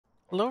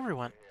Hello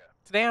everyone.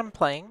 Today I'm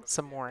playing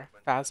some more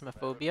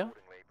Phasmophobia.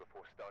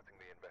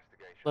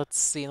 Let's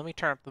see, let me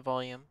turn up the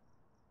volume.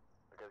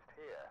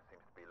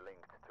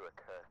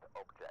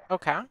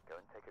 Okay.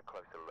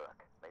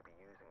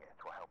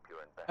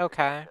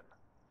 Okay.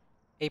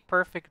 A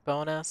perfect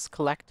bonus,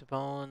 collect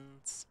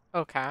bones.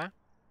 Okay.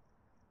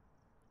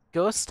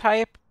 Ghost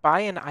type, buy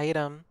an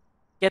item,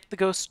 get the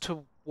ghost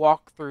to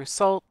walk through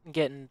salt, and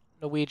get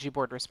a Ouija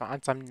board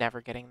response. I'm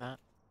never getting that.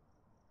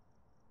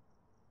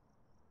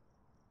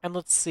 And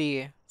let's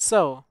see.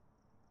 So,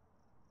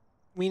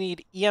 we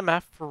need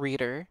EMF for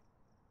reader.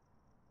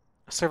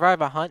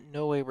 Survive a hunt,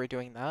 no way we're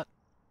doing that.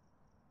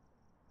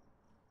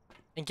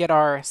 And get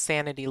our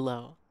sanity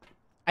low.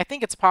 I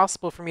think it's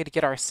possible for me to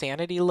get our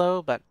sanity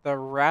low, but the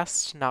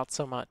rest, not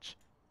so much.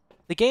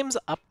 The game's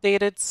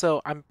updated,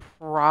 so I'm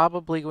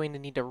probably going to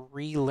need to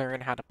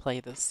relearn how to play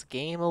this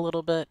game a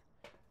little bit,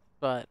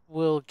 but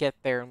we'll get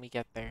there when we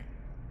get there.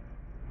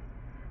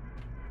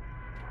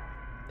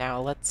 Now,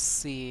 let's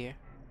see.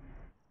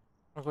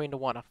 I'm going to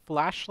want a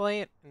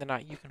flashlight, and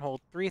then you can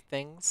hold 3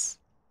 things.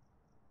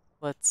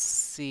 Let's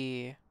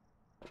see.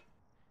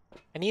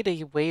 I need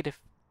a way to...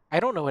 I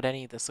don't know what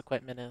any of this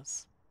equipment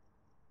is.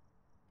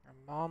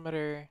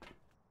 Thermometer.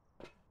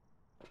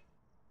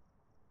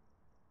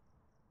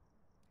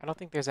 I don't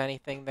think there's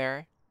anything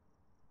there.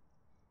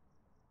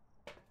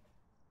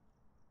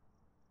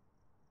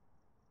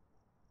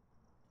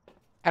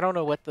 I don't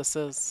know what this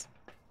is.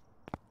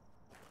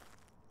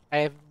 I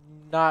have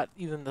not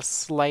even the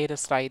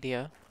slightest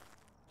idea.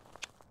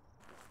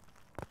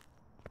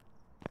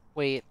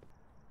 Wait.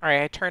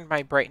 Alright, I turned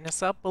my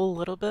brightness up a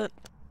little bit.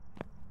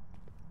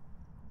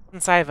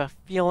 Since I have a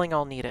feeling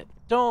I'll need it.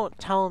 Don't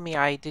tell me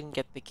I didn't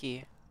get the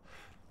key.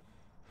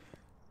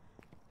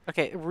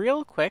 Okay,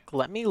 real quick,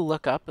 let me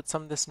look up what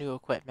some of this new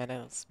equipment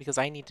is, because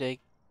I need to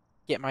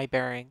get my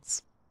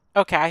bearings.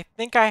 Okay, I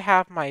think I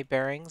have my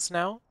bearings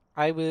now.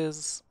 I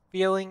was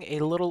feeling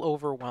a little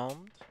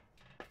overwhelmed,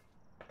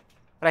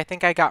 but I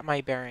think I got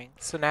my bearings.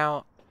 So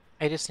now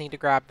I just need to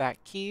grab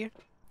that key,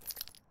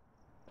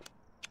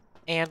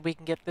 and we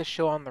can get this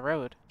show on the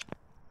road.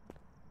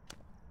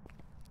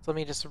 So let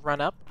me just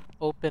run up,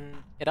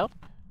 open it up.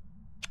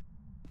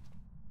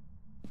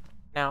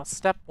 Now,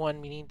 step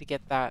 1, we need to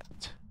get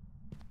that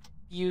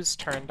fuse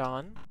turned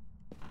on.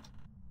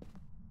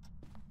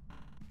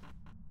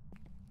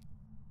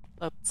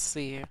 Let's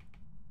see.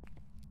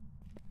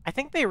 I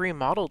think they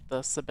remodeled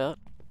this a bit.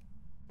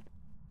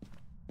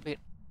 Wait,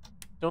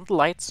 don't the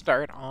lights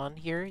start on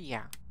here?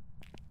 Yeah.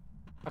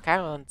 Okay,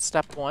 well, in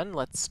step 1,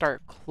 let's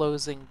start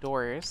closing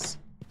doors.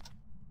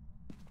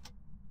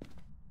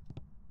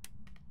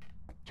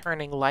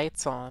 Turning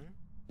lights on.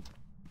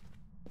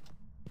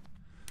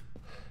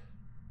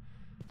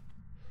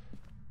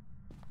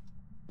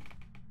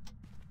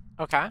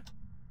 Okay.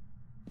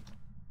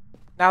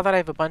 Now that I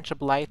have a bunch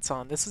of lights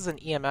on, this is an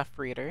EMF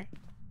reader.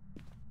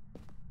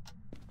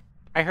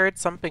 I heard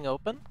something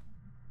open.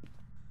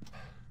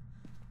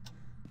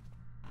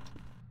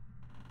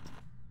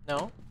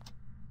 No?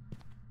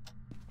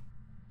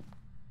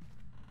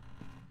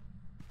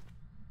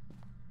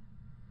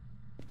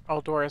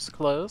 All doors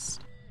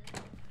closed.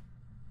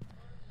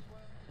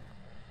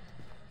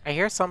 I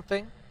hear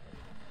something.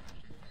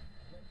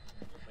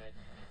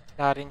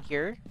 Not in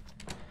here.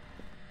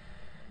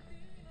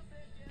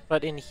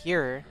 But in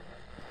here.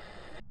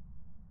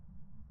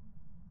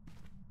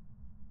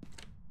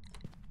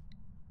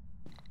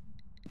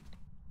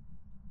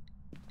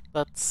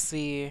 Let's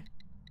see.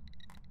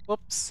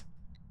 Whoops.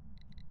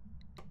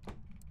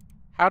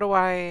 How do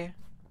I...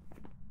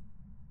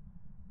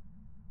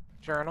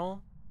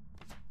 journal?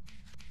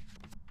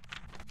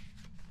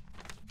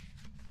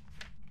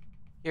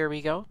 Here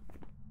we go.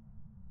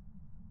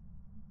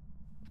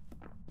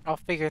 I'll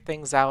figure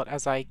things out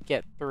as I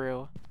get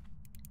through.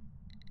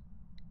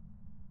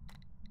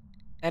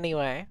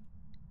 Anyway.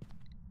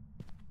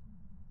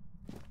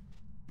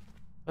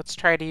 Let's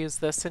try to use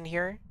this in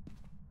here.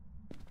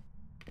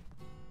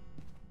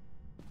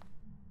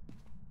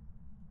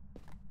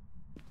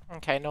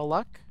 Okay, no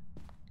luck.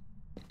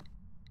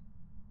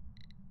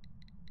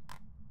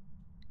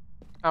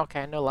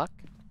 Okay, no luck.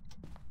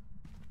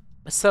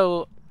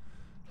 So,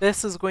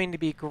 this is going to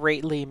be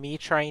greatly me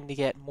trying to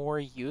get more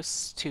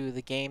used to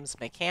the game's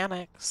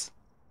mechanics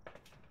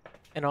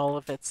and all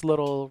of its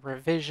little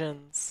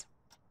revisions.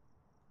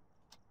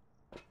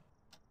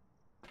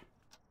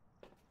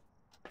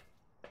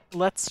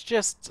 Let's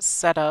just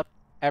set up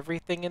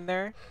everything in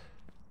there,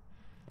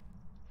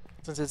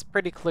 since it's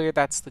pretty clear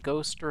that's the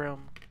ghost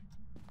room.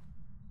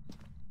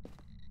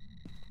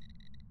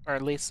 Or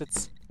at least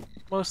it's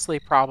mostly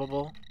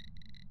probable.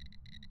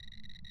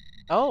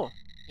 Oh,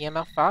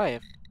 EMF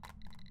 5.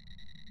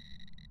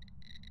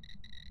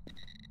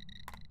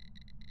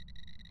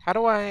 How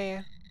do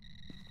I...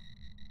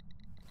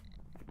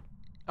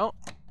 Oh.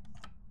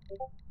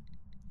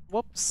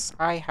 Whoops,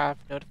 I have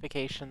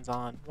notifications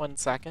on. 1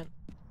 second.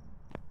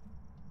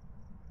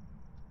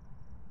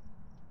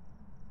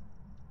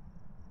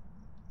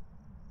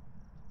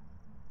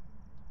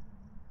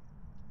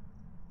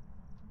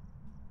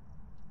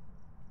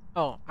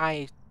 Oh,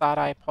 I thought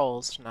I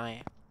paused and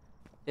I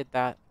did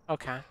that.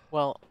 Okay,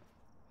 well,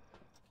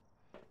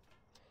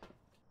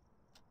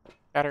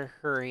 better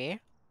hurry.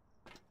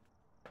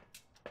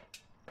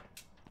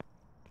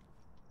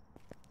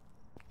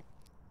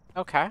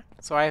 Okay,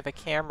 so I have a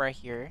camera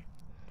here.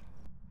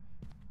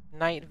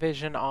 Night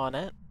vision on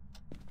it.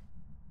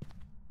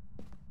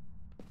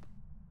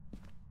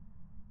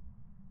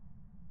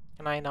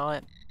 Can I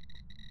not?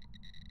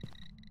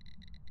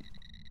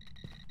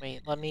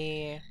 Wait, let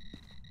me...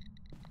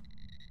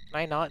 Can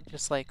I not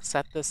just, like,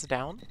 set this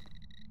down?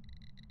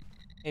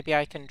 Maybe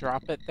I can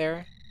drop it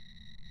there?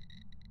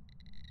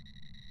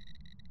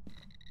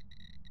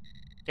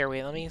 Here,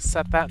 wait, let me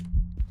set that...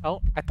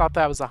 Oh, I thought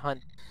that was a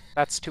hunt.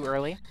 That's too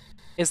early.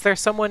 Is there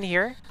someone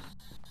here?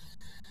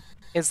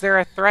 Is there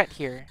a threat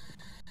here?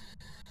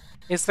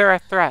 Is there a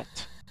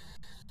threat?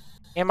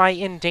 Am I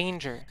in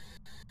danger?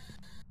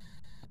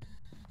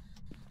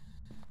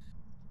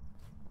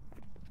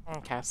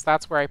 Okay, so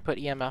that's where I put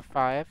EMF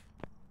 5.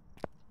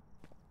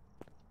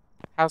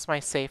 How's my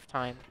save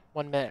time?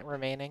 1 minute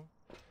remaining.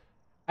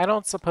 I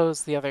don't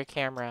suppose the other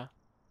camera...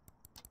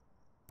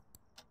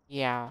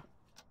 Yeah.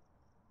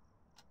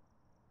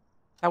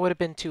 That would have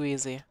been too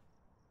easy.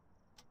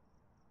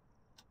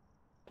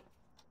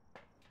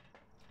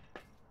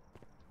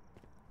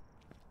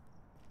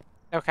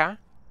 Okay.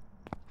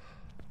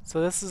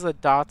 So this is a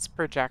dots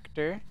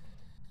projector.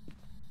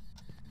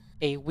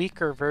 A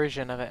weaker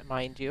version of it,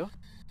 mind you.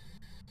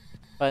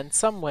 But in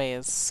some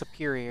ways,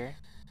 superior.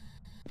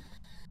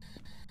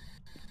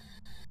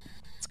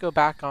 Let's go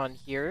back on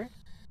here.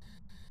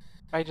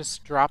 If I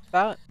just drop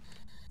that?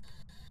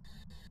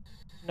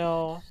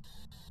 No,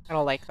 I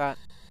don't like that.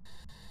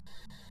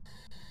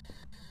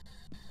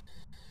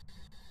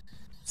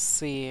 Let's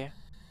see.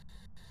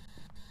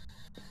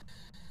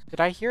 Did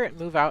I hear it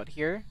move out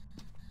here?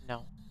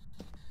 No.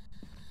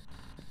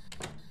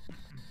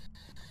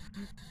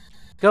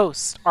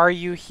 Ghost, are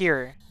you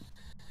here?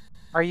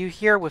 Are you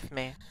here with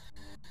me?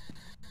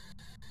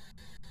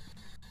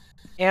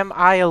 Am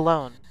I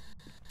alone?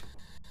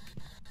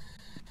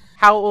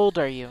 How old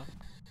are you?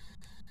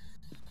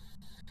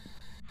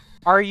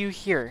 Are you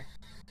here?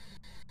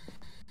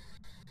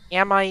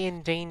 Am I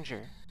in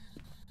danger?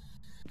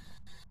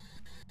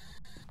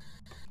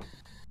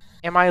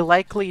 Am I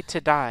likely to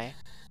die?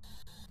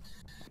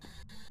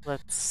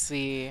 Let's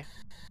see.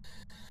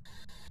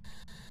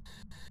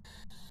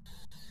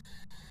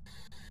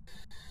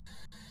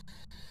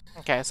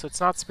 Okay, so it's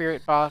not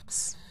Spirit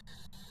Box.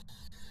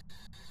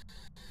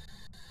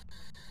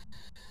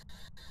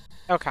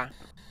 Okay.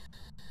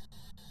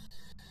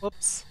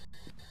 Whoops.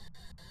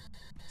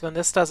 So then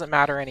this doesn't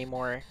matter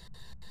anymore.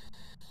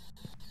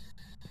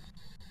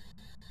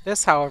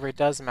 This, however,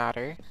 does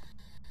matter.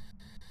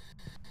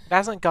 It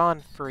hasn't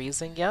gone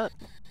freezing yet,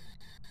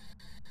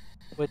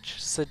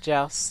 which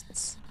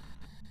suggests...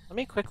 Let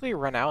me quickly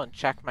run out and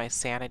check my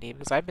sanity,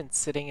 because I've been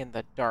sitting in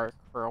the dark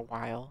for a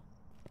while.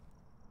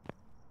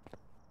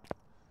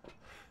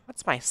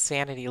 What's my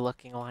sanity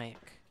looking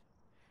like?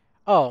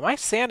 Oh, my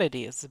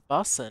sanity is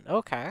bussin'.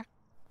 Okay.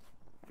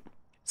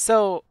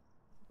 So,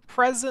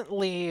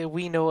 presently,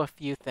 we know a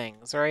few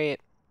things, right?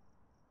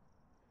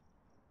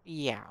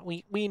 Yeah,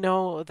 we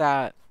know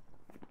that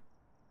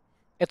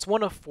it's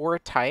one of 4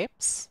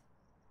 types.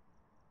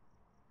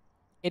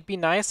 It'd be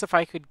nice if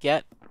I could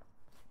get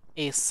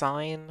a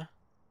sign.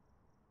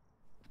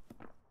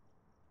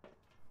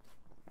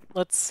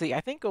 Let's see,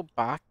 I think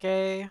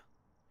Obake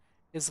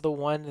is the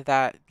one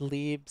that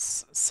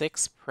leaves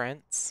 6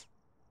 prints.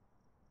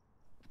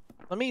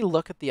 Let me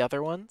look at the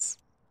other ones.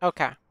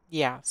 Okay,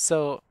 yeah,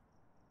 so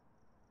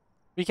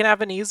we can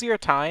have an easier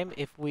time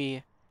if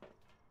we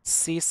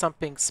see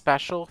something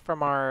special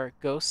from our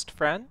ghost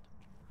friend,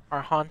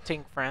 our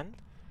haunting friend.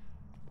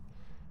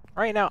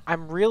 Right now,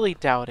 I'm really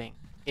doubting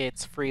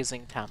it's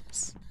freezing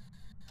temps.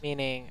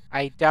 Meaning,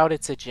 I doubt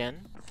it's a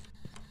djinn.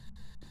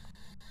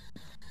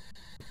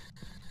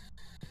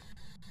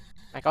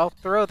 Like, I'll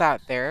throw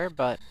that there,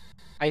 but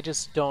I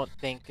just don't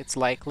think it's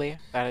likely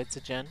that it's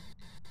a djinn.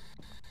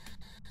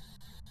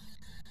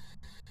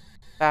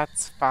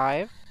 That's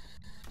 5.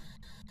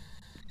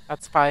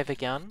 That's 5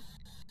 again.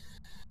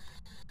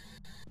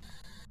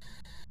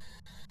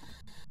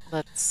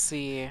 Let's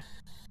see.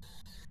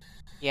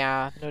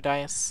 Yeah, no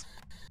dice.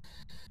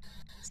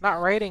 It's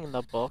not writing in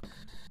the book.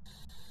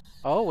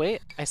 Oh,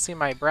 wait, I see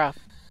my breath.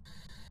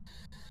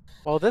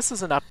 Well, this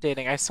isn't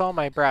updating. I saw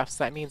my breaths.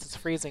 That means it's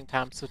freezing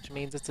temps, which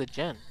means it's a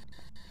djinn.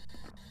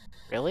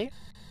 Really?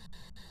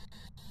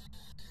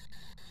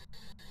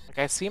 Like,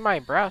 I see my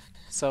breath,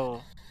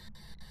 so...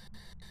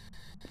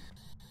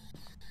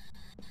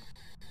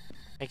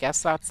 I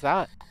guess that's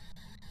that.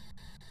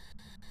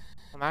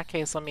 In that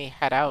case, let me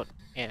head out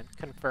and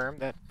confirm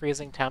that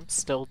freezing temps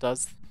still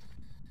does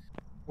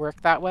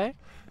work that way.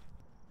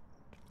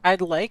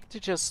 I'd like to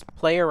just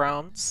play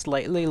around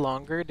slightly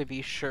longer to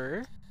be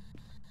sure.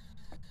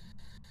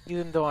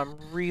 Even though I'm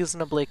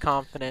reasonably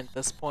confident at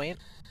this point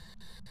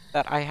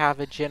that I have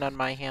a djinn on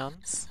my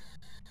hands.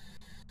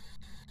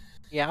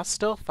 Yeah,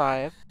 still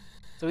 5.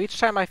 So each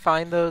time I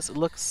find those, it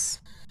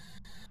looks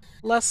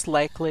less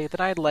likely that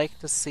I'd like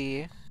to see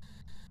if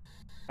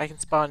I can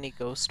spawn any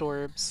ghost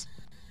orbs.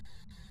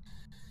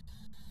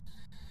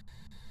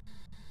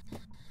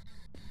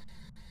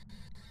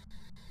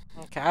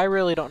 Okay, I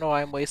really don't know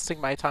why I'm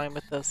wasting my time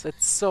with this.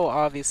 It's so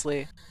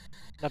obviously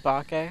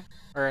Nabake,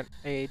 or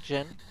a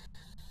Jin.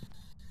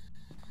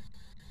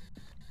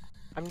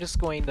 I'm just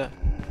going to...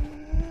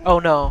 Oh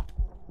no.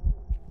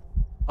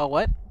 Oh,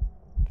 what?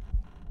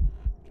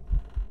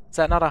 Is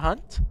that not a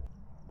hunt?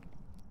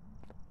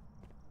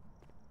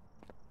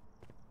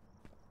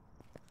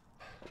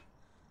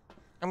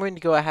 I'm going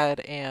to go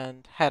ahead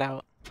and head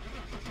out.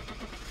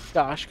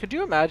 Gosh, could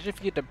you imagine if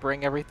you had to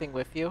bring everything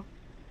with you?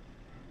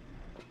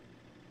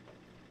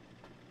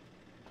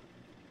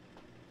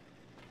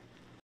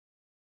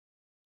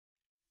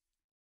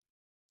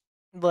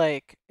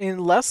 Like,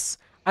 unless...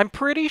 I'm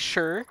pretty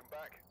sure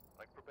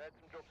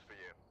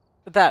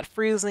that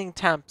freezing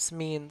temps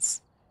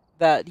means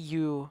that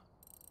you...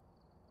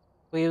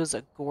 Wait, it was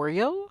a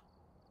Goryo?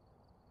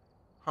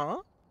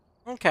 Huh?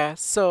 Okay,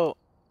 so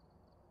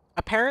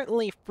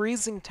apparently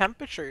freezing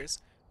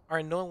temperatures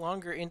are no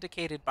longer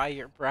indicated by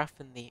your breath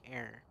in the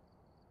air.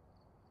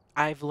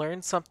 I've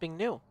learned something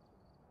new.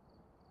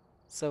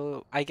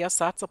 So I guess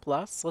that's a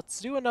plus. Let's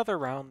do another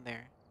round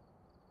there.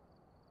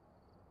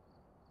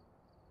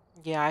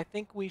 Yeah, I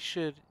think we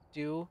should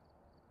do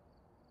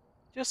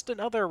just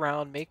another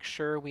round, make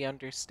sure we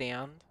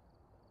understand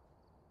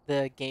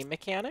the game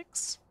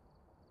mechanics,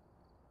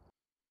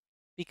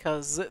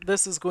 because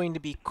this is going to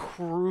be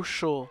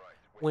crucial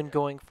when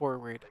going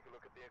forward.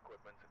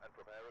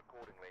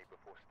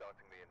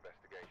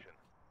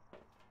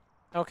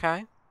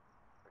 Okay.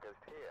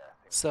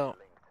 So.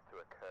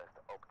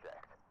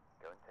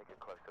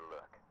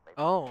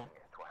 Oh.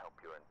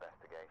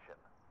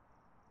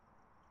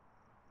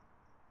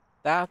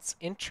 That's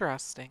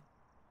interesting.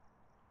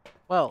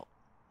 Well,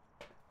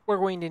 we're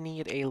going to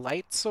need a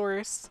light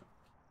source,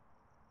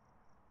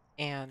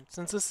 and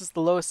since this is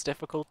the lowest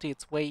difficulty,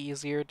 it's way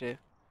easier to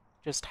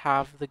just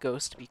have the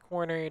ghost be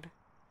cornered.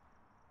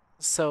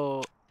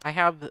 So I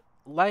have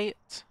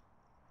light.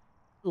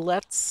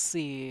 Let's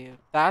see.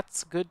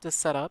 That's good to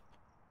set up.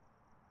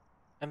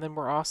 And then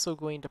we're also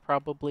going to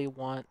probably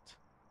want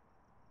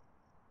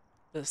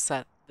to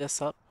set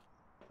this up.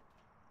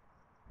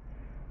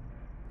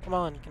 Come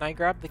on, can I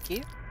grab the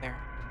key? There.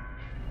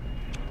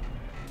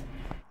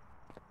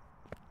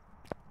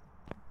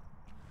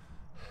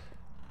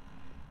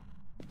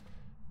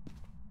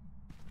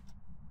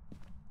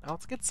 Now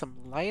let's get some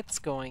lights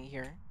going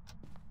here.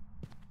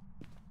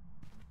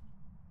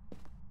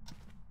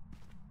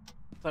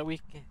 So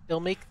it'll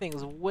make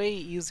things way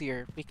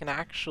easier if we can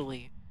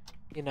actually,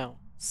 you know,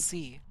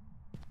 see.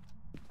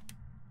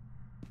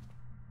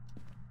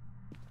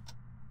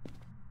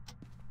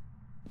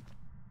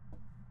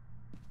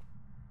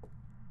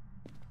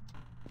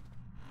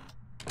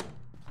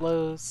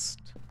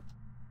 Closed.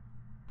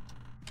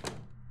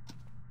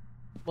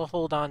 We'll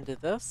hold on to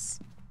this.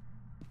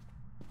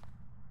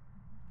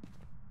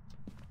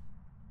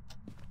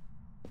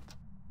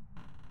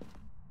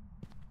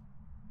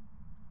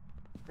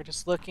 We're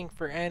just looking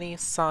for any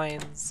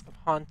signs of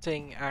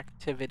haunting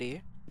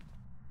activity.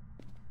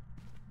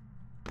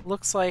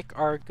 Looks like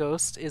our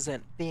ghost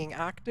isn't being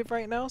active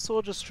right now, so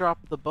we'll just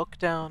drop the book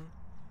down.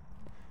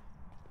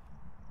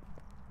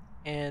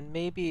 And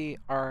maybe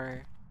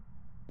our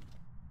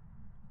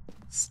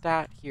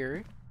stat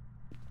here.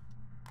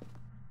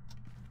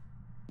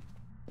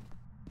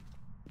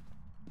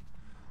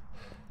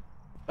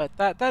 But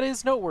that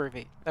is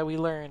noteworthy that we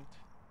learned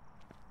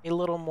a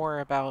little more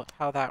about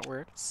how that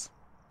works.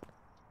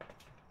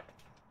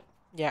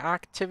 Yeah,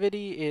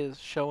 activity is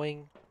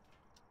showing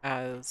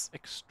as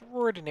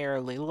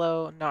extraordinarily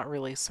low, not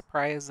really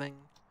surprising.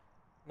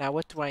 Now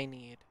what do I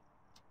need?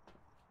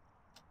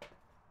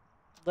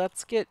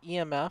 Let's get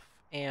EMF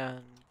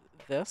and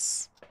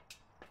this.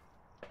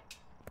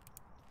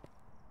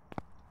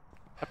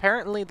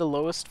 Apparently the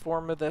lowest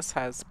form of this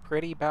has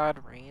pretty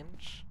bad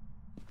range.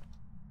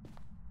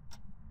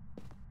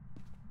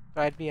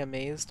 So I'd be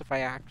amazed if I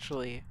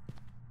actually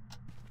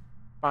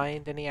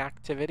find any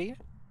activity.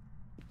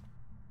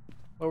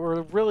 What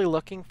we're really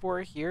looking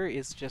for here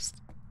is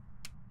just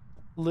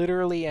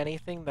literally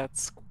anything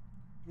that's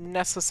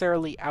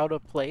necessarily out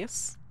of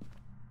place.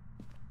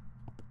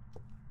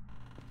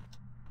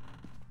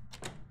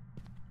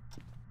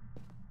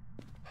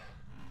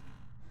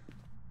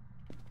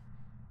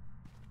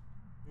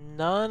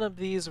 None of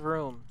these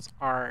rooms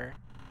are...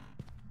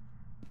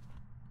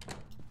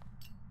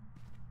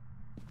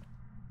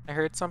 I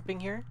heard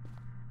something here.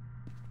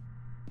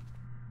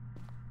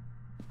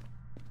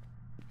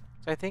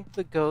 So I think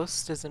the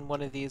ghost is in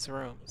one of these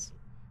rooms.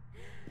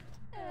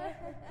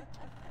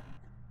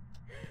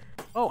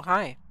 Oh,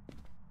 hi.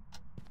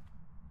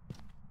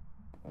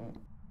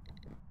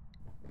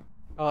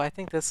 Oh, I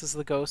think this is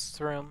the ghost's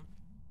room.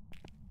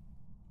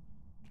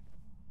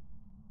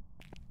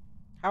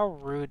 How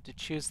rude to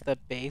choose the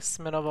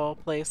basement of all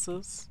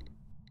places.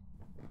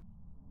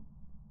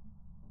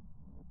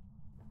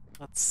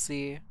 Let's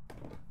see.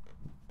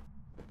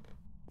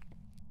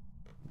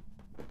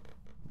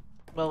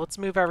 Well, let's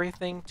move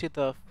everything to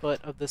the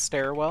foot of the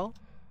stairwell.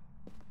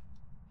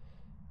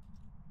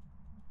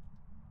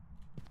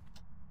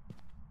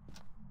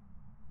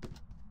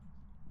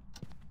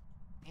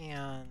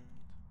 And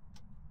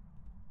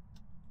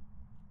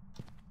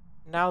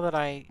now that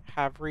I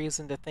have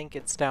reason to think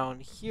it's down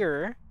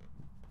here,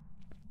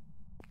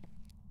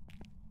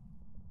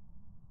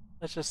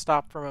 let's just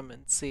stop for a moment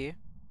and see.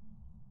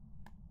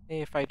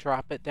 Maybe if I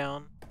drop it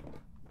down.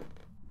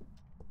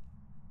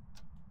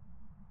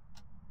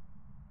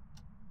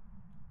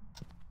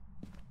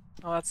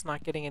 Oh, that's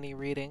not getting any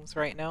readings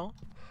right now.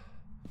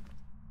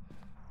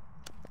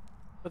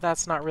 But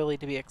that's not really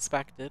to be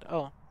expected.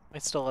 Oh, I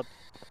still have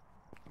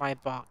my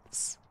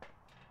box.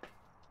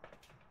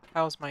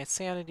 How's my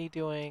sanity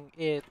doing?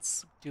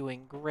 It's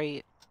doing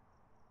great.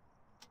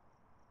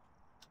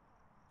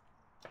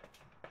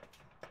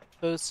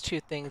 Those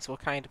two things will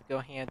kind of go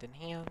hand in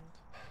hand.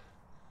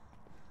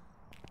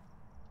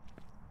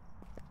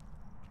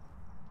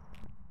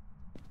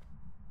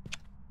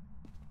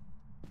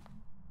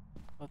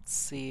 Let's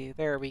see.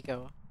 There we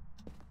go.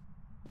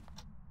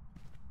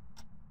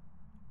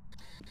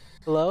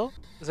 Hello?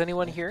 Is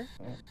anyone here?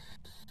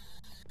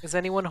 Is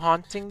anyone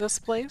haunting this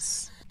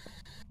place?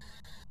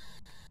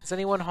 Is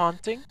anyone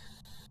haunting?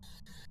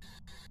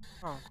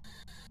 Oh.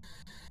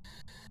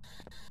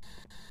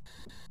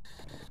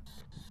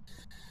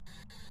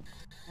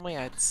 Oh my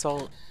god,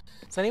 so...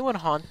 Is anyone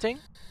haunting?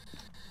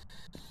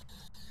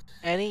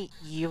 Any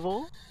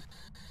evil?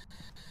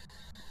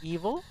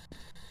 Evil?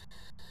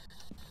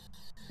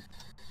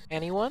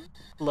 Anyone?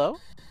 Hello?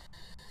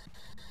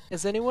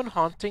 Is anyone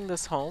haunting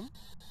this home?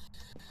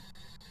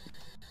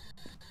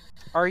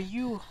 Are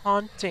you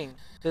haunting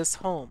this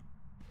home?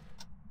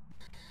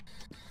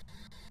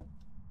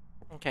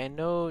 Okay,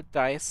 no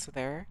dice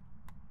there.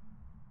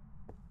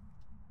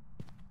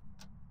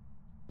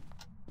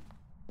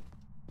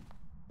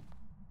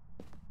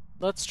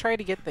 Let's try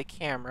to get the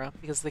camera,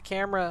 because the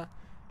camera,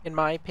 in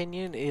my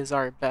opinion, is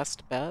our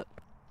best bet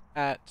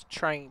at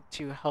trying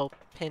to help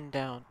pin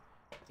down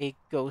a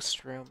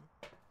ghost room.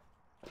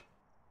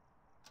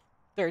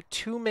 There are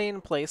two main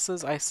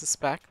places I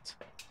suspect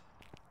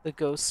the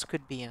ghosts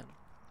could be in.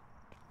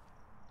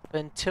 But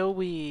until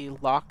we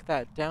lock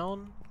that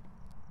down...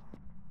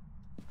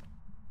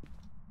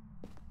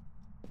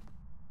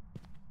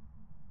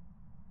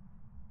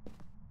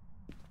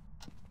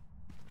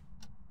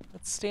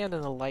 Let's stand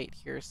in the light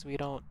here so we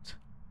don't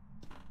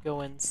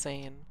go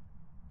insane.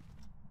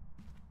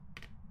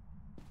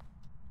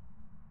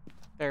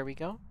 There we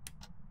go.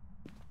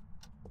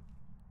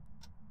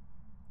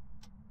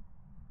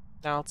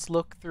 Now let's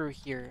look through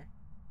here.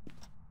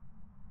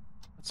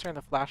 Let's turn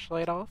the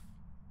flashlight off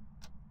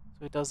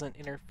so it doesn't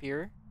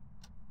interfere.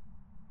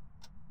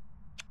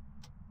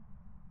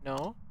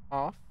 No,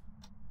 off.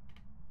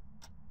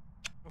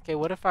 Okay,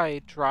 what if I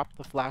drop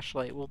the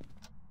flashlight? Will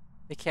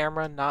the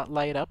camera not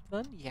light up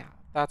then? Yeah,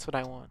 that's what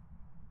I want.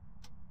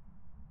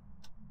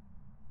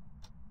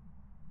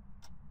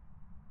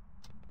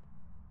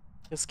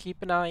 Just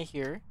keep an eye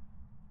here.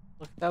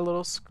 Look at that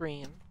little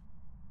screen.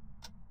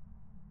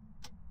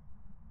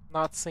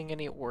 Not seeing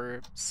any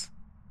orbs.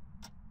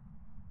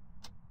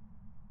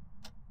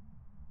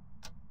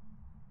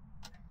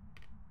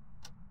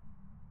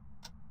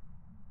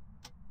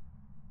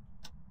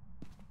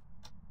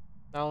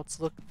 Now let's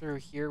look through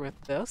here with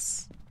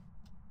this.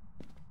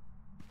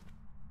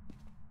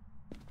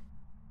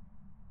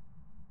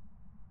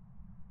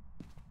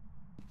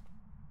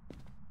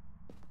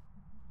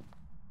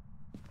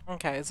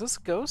 Okay, is this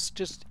ghost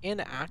just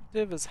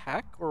inactive as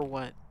heck or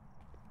what?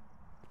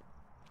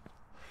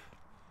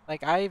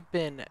 Like, I've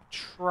been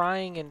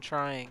trying and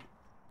trying.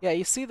 Yeah,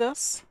 you see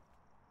this?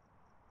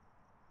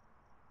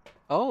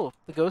 Oh,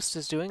 the ghost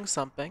is doing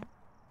something.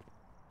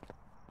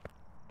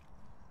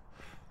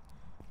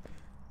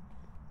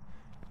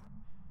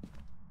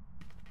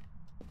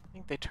 I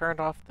think they turned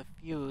off the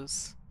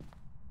fuse.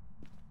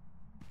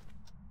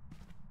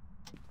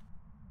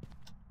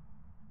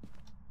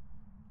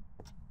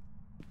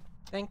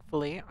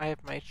 Thankfully, I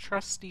have my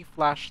trusty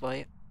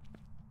flashlight.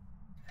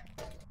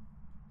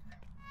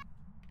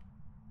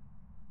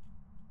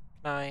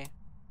 Can I...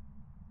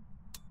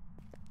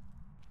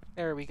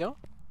 There we go.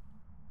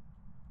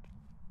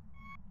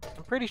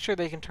 I'm pretty sure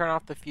they can turn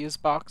off the fuse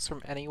box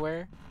from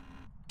anywhere.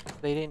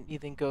 They didn't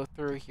even go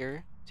through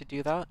here to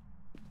do that.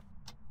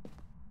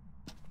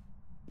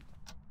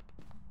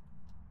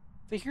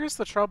 So here's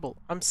the trouble.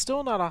 I'm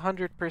still not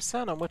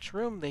 100% on which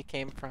room they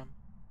came from.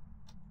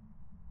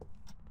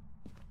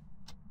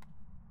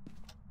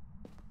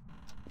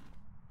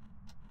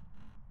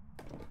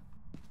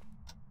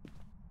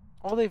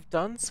 All they've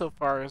done so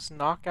far is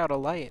knock out a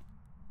light.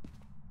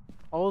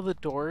 All the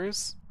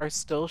doors are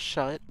still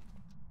shut.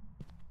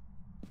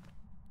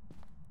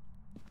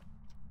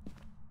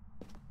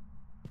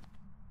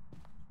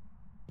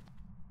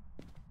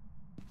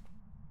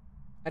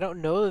 I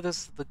don't know that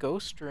this is the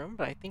ghost room,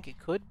 but I think it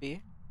could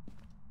be.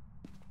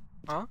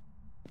 Huh?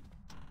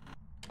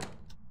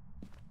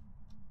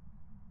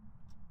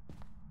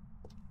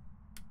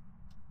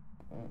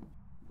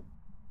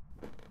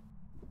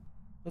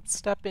 Let's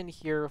step in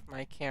here with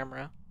my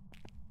camera.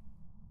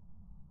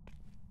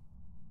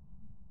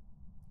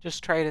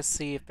 Just try to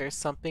see if there's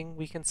something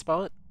we can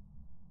spot.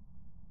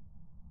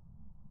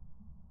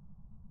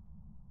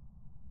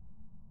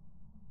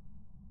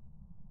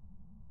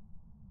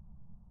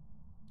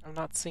 I'm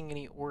not seeing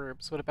any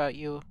orbs. What about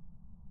you?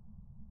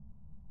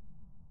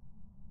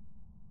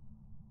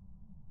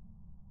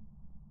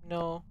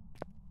 No.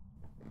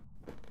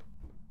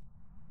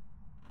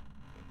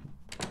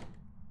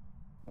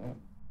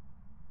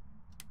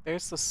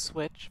 There's the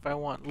switch if I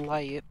want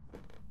light,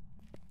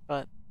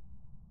 but...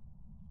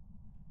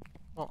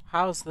 Well,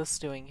 how's this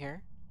doing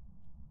here?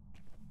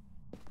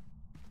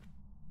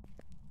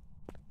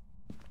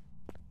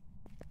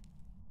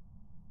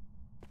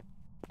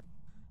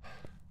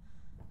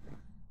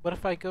 What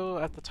if I go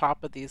at the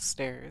top of these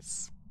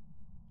stairs?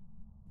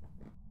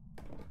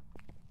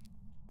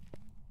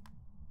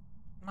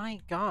 My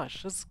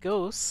gosh, this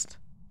ghost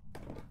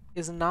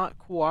is not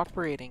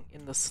cooperating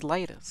in the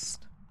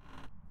slightest.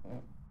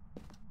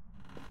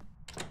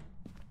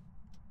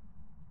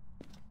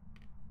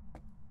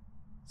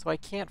 So I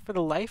can't for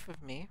the life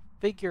of me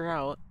figure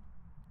out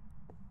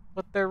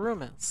what their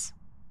room is.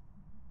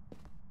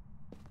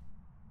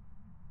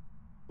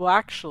 Well,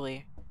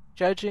 actually,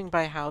 judging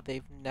by how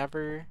they've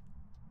never...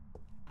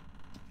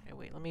 Okay,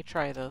 wait, let me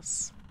try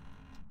this.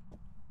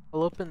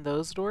 I'll open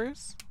those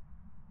doors,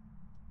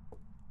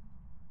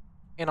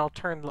 and I'll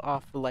turn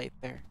off the light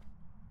there.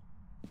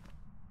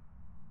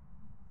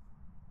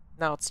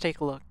 Now let's take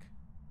a look.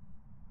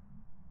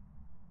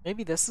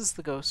 Maybe this is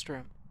the ghost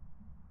room.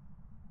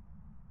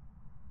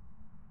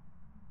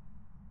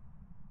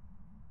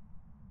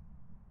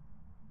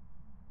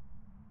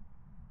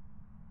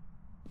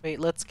 Wait,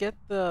 let's get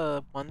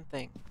the one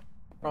thing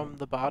from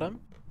the bottom.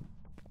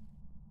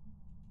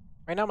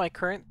 Right now, my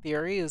current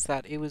theory is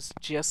that it was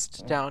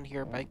just down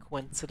here by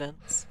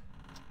coincidence.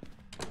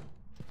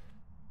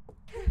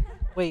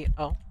 Wait,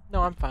 oh,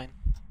 no, I'm fine.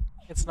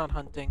 It's not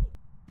hunting.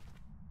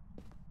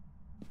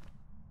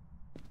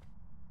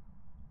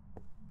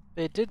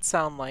 But it did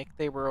sound like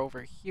they were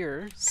over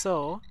here,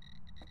 so...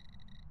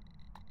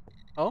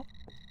 Oh?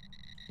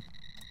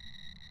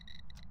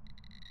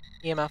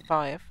 EMF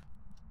 5.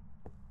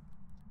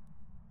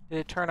 Did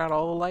it turn out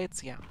all the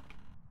lights? Yeah.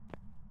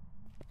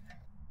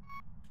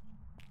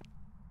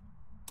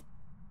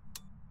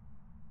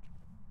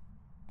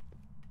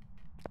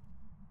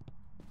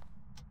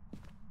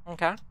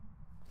 Okay.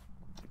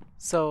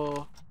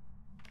 So...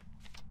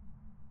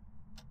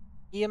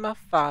 EMF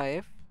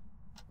 5.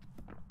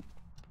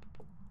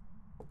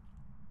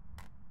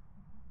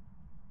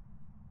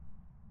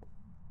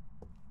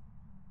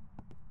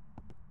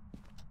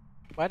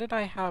 Why did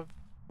I have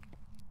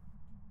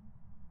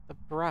the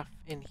breath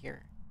in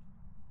here?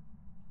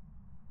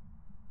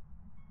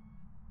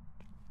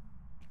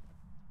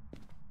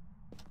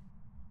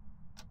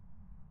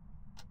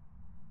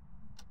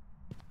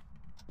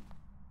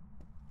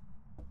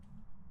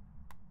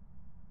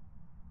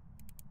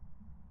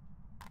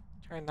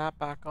 Turn that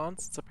back on,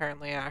 since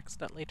apparently I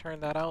accidentally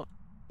turned that out.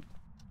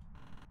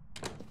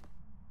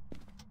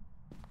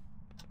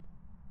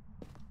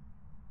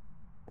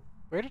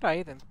 Where did I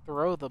even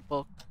throw the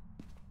book?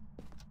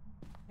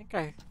 I think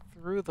I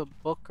threw the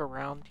book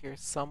around here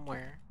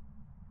somewhere.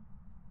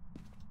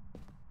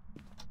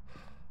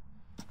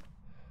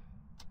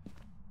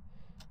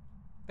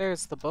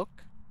 There's the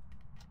book.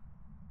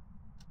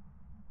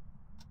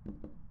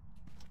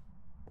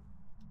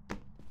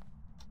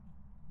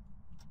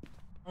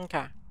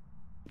 Okay.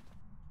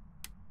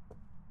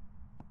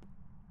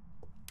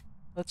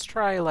 Let's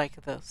try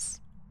like this.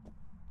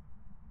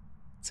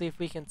 See if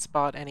we can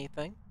spot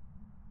anything.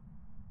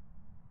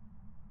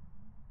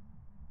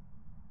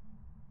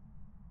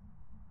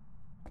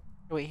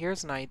 Wait,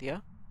 here's an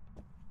idea.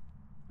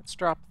 Let's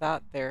drop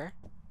that there.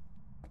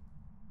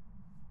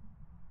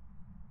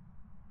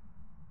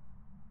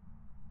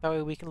 That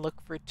way we can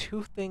look for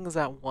two things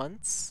at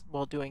once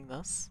while doing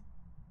this.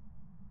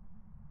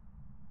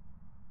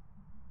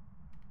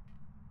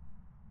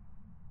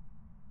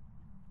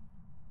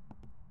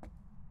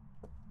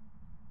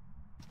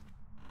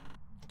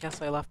 I guess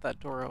I left that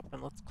door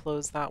open. Let's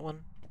close that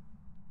one.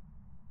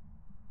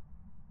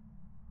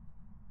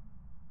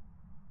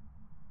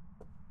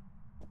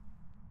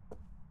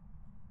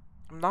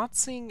 I'm not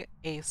seeing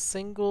a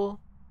single,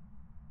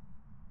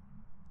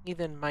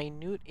 even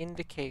minute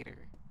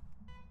indicator.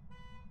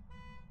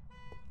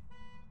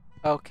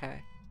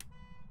 Okay.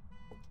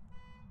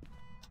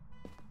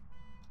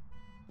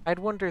 I'd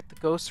wonder if the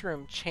ghost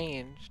room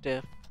changed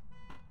if...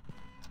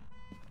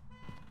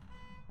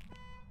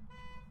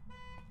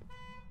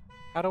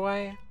 How do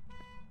I...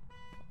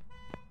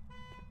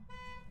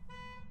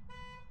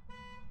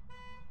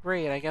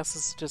 Great, I guess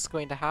it's just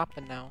going to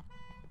happen now.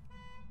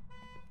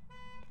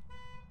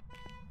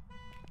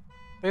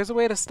 There's a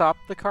way to stop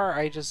the car,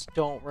 I just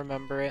don't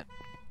remember it.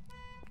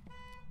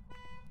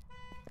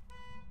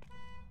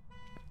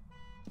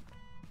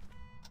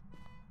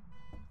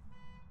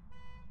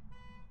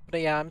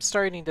 But yeah, I'm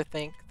starting to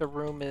think the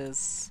room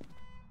is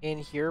in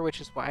here,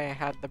 which is why I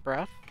had the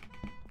breath.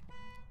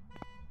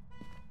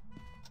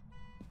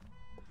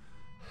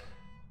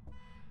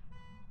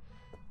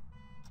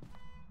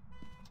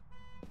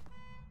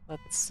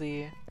 Let's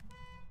see.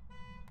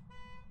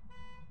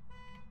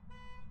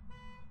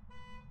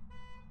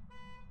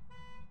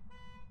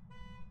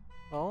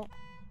 Well,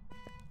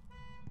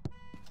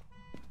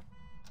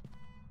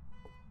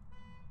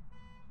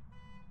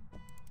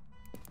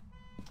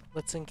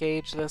 let's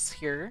engage this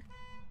here.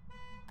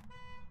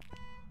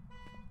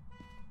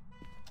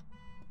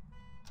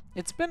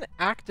 It's been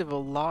active a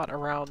lot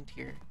around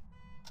here,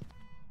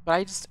 but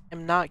I just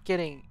am not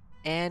getting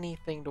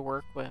anything to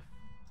work with.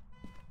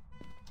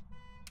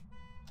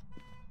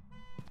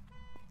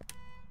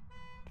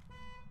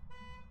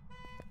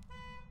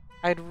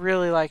 I'd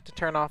really like to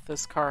turn off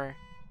this car.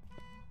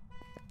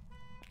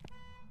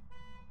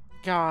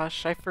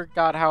 Gosh, I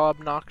forgot how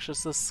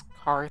obnoxious this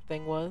car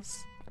thing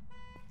was.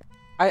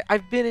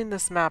 I've been in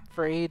this map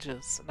for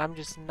ages, and I'm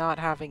just not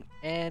having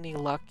any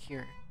luck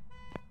here.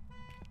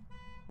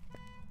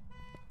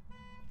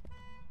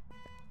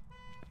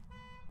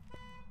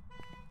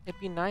 It'd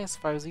be nice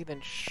if I was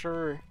even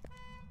sure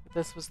that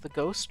this was the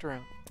ghost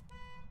room.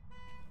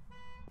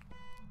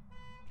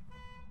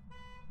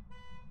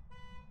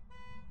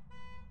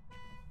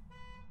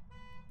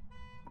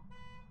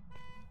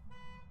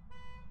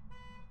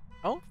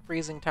 Oh,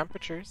 freezing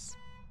temperatures.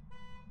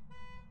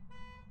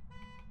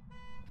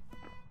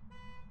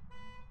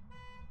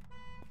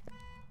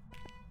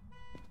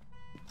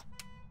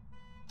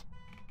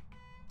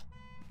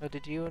 Oh,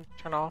 did you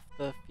turn off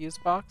the fuse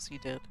box? You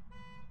did.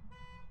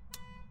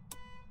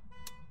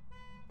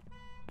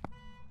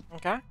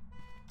 Okay.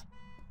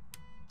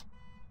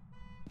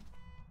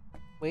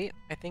 Wait,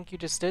 I think you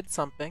just did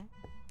something.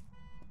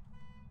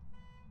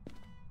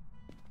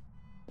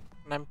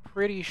 And I'm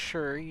pretty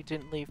sure you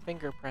didn't leave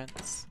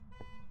fingerprints.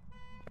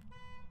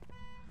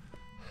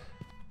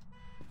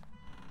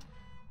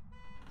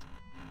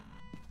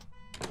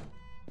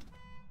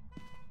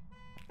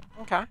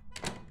 Okay.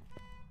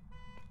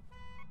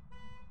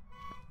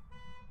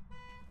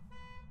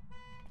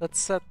 Let's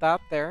set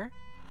that there.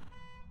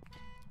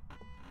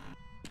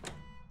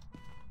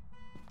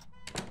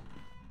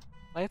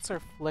 Lights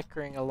are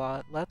flickering a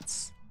lot.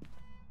 Let's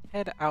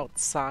head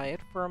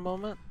outside for a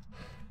moment.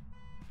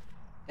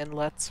 And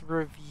let's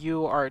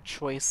review our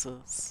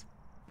choices.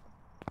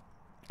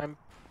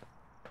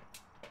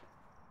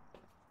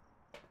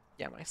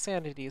 Yeah, my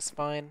sanity is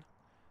fine.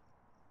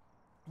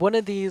 One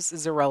of these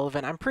is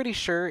irrelevant. I'm pretty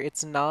sure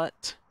it's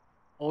not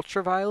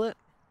ultraviolet.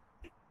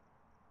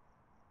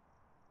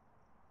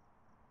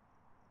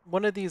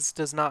 One of these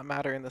does not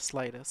matter in the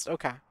slightest.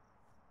 Okay.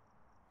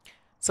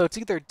 So it's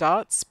either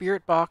dot,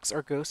 spirit box,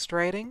 or ghost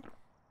writing.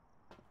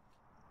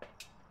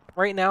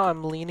 Right now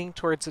I'm leaning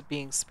towards it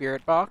being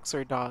spirit box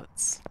or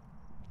dots.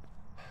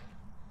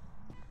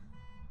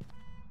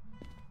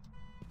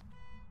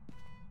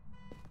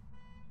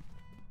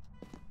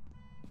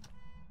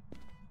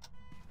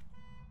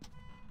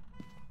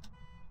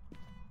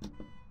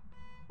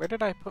 Where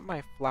did I put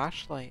my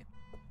flashlight?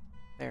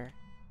 There.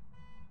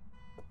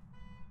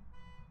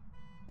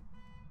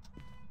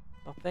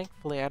 Well,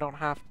 thankfully I don't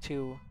have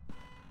to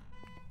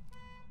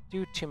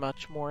do too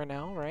much more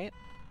now, right?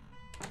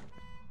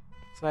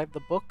 So I have the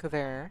book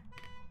there.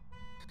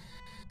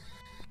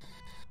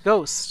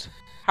 Ghost,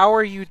 how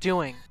are you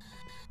doing?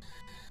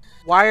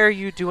 Why are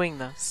you doing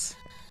this?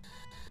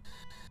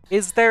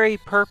 Is there a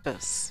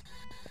purpose?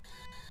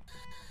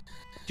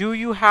 Do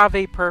you have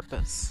a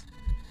purpose?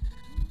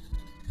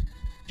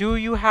 Do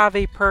you have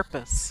a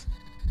purpose?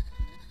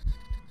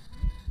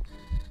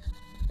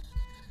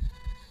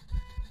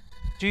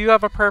 Do you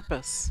have a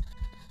purpose?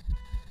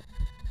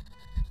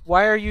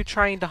 Why are you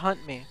trying to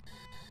hunt me?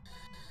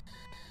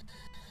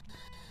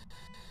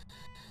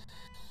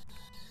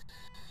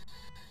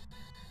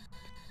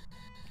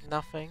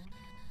 Nothing.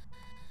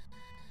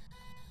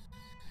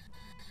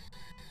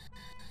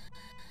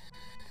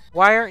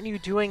 Why aren't you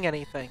doing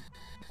anything?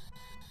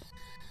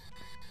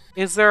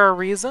 Is there a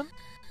reason?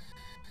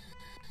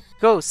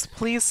 Ghost,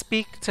 please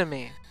speak to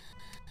me.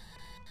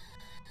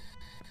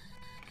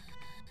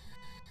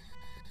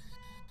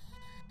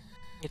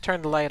 You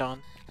turned the light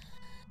on.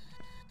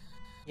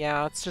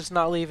 Yeah, it's just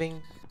not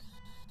leaving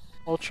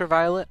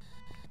ultraviolet.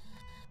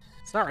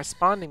 It's not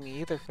responding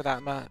me either for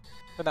that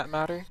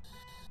matter.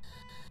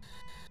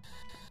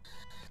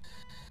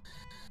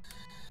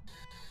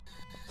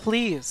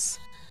 Please,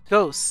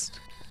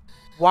 Ghost,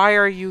 why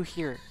are you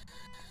here?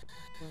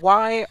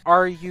 Why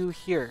are you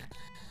here?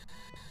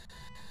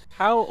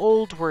 How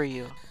old were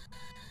you?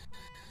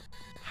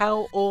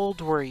 How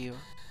old were you?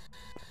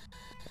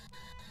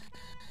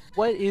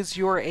 What is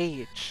your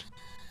age?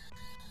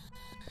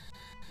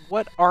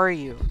 What are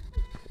you?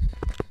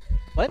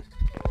 What?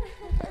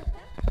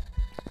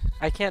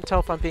 I can't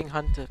tell if I'm being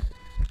hunted.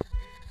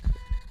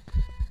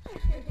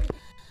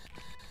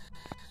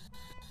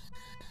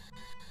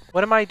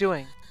 What am I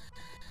doing?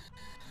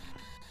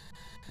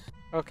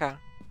 Okay.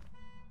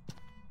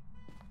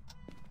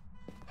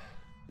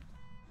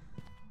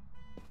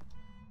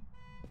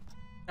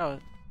 Oh,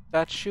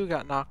 that shoe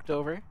got knocked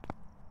over.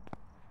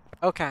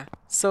 Okay,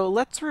 so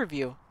let's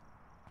review.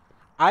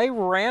 I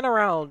ran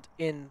around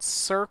in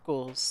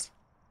circles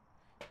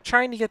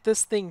trying to get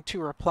this thing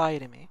to reply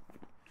to me.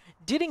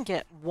 Didn't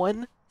get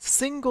one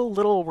single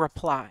little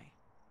reply.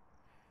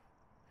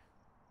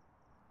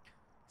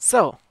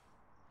 So,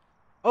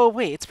 oh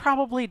wait, it's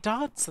probably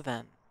dots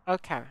then.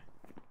 Okay.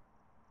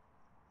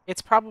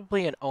 It's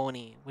probably an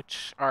Oni,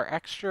 which are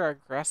extra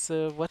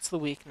aggressive. What's the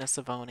weakness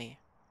of Oni?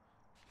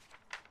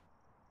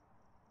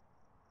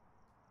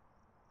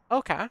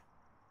 Okay.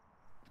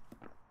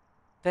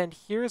 Then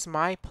here's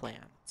my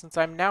plan. Since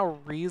I'm now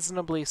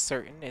reasonably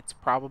certain it's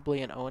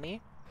probably an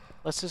Oni,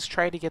 let's just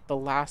try to get the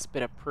last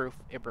bit of proof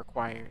it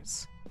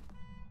requires.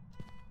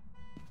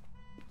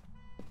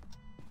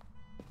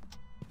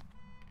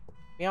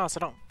 To be honest, I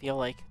don't feel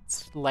like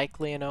it's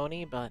likely an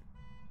Oni, but...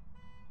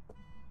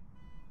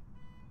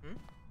 Hmm?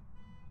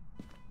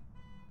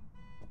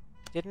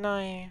 Didn't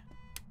I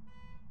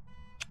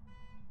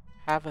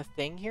have a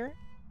thing here?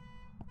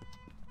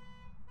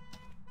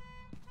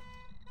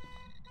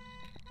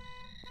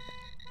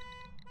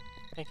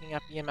 Picking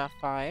up EMF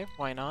 5,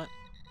 why not?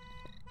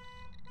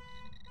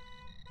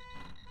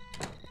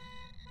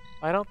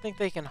 I don't think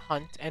they can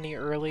hunt any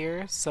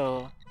earlier,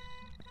 so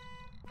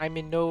I'm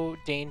in no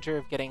danger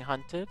of getting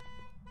hunted.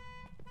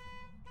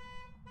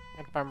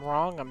 And if I'm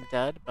wrong, I'm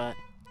dead, but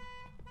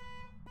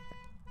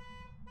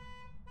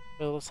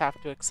we'll just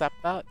have to accept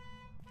that.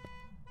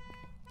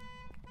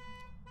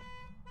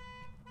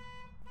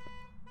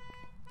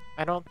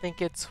 I don't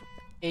think it's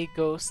a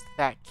ghost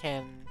that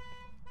can...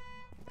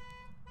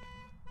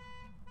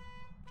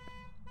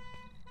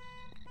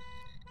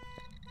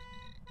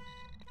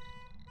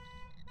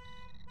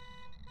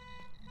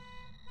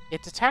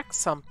 It detects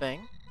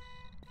something.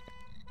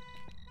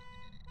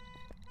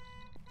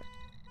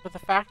 But the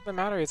fact of the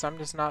matter is I'm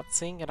just not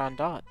seeing it on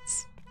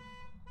dots.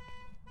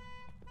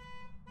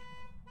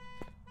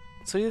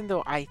 So even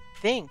though I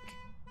think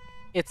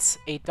it's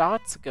a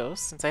dots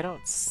ghost, since I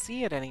don't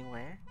see it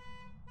anywhere,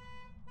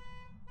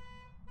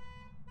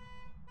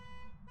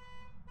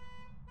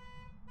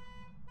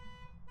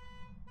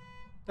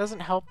 doesn't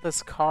help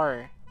this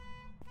car.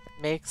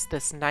 Makes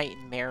this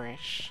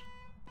nightmarish.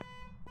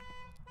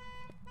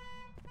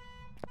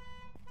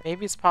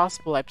 Maybe it's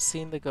possible I've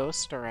seen the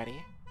ghost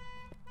already.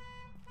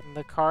 And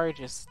the car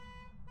just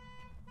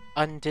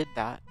undid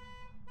that.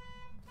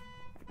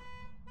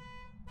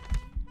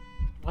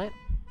 What?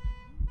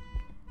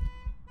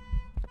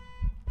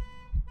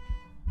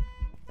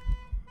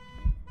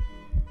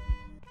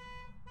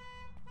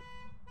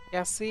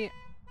 Yeah, see?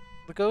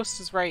 The ghost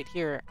is right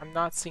here. I'm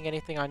not seeing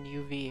anything on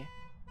UV.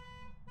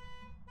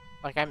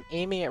 Like, I'm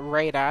aiming it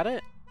right at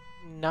it.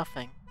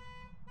 Nothing.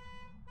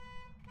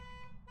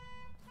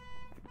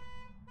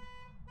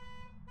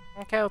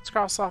 Okay, let's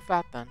cross off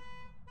that then.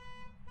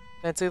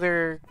 That's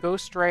either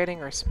ghost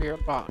writing or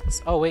spirit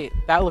box. Oh wait,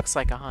 that looks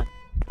like a hunt.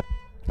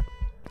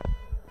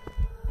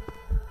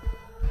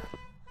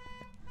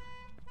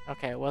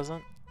 Okay, it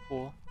wasn't?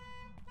 Cool.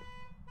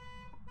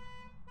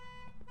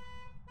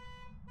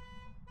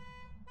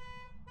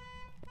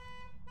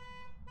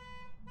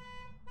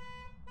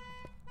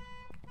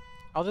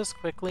 I'll just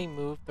quickly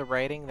move the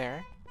writing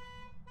there.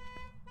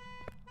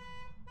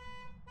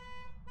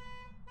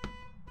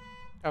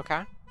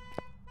 Okay.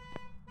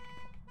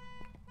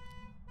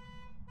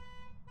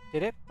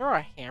 Did it throw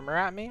a hammer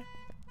at me?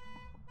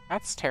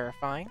 That's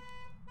terrifying.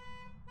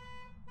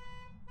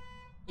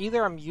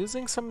 Either I'm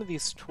using some of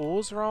these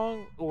tools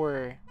wrong,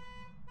 or...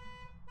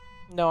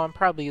 No, I'm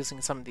probably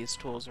using some of these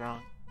tools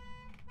wrong.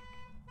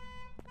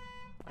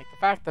 Like, the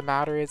fact of the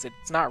matter is,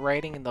 it's not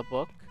writing in the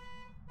book.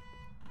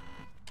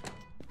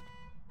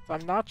 So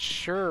I'm not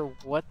sure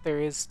what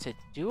there is to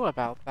do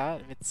about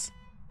that if it's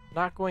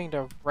not going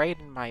to write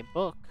in my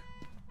book.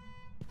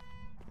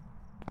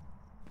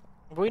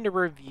 I'm going to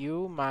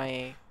review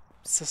my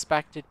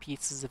suspected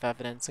pieces of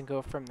evidence and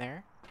go from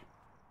there.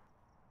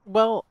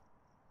 Well,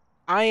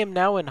 I am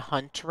now in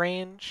hunt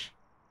range.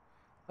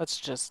 Let's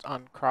just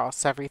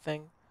uncross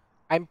everything.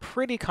 I'm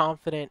pretty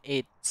confident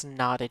it's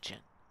not a Jinn,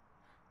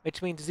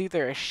 which means it's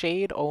either a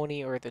Shade,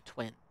 Oni, or the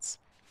twins.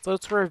 So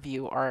let's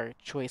review our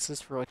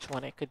choices for which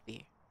one it could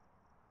be.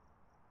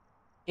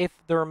 If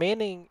the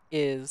remaining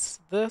is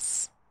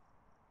this,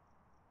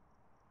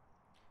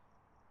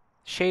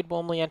 Shade will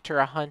only enter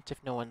a hunt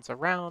if no one's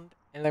around,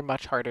 and they're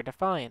much harder to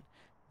find.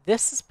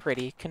 This is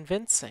pretty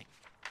convincing.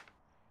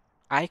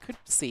 I could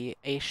see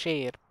a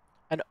Shade.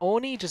 An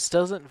Oni just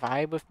doesn't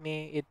vibe with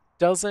me. It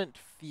doesn't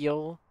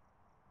feel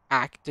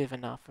active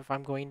enough, if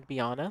I'm going to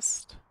be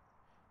honest.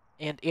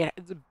 And it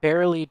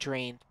barely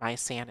drained my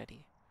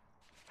sanity.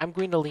 I'm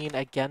going to lean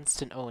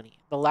against an Oni.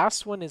 The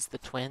last one is the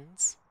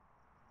twins.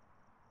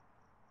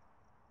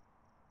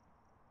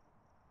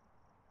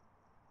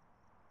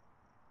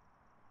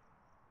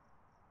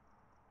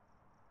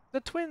 The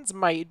twins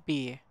might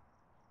be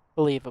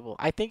believable.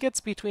 I think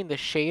it's between the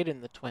Shade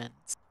and the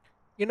twins.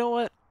 You know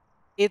what?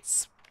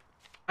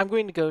 I'm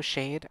going to go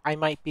Shade. I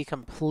might be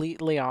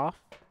completely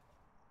off,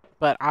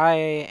 but I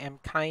am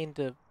kind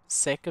of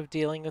sick of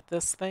dealing with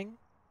this thing.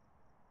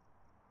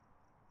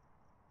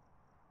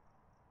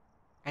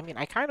 I mean,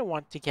 I kind of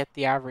want to get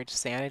the average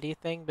sanity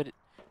thing, but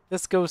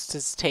this ghost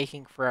is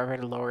taking forever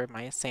to lower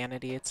my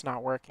sanity. It's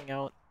not working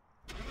out.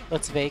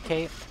 Let's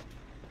vacate.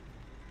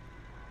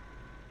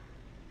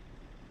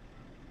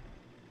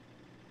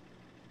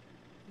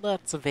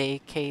 Let's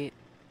vacate.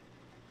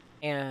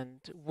 And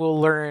we'll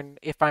learn,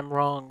 if I'm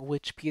wrong,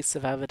 which piece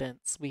of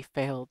evidence we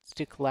failed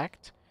to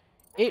collect.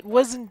 It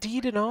was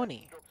indeed an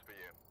Oni.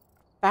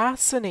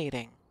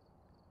 Fascinating.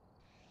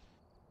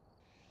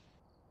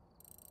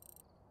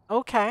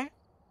 Okay.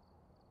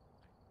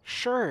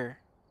 Sure.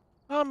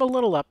 I'm a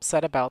little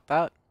upset about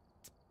that.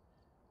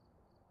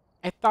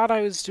 I thought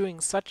I was doing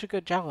such a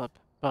good job,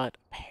 but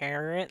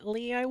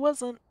apparently I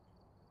wasn't.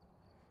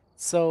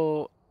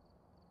 So,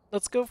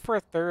 let's go for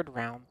a third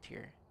round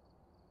here.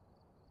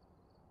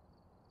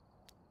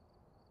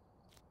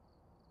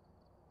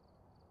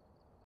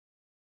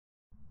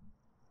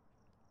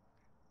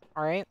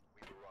 Alright.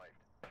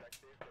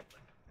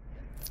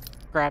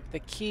 Grab the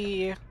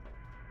key.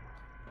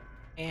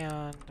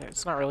 And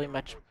there's not really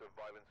much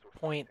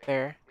point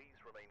there.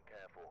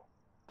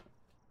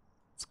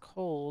 It's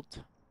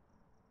cold.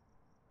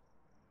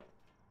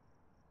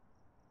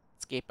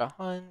 Escape a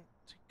hunt.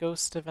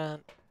 Ghost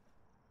event.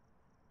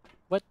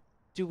 What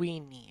do we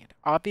need?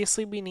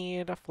 Obviously we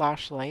need a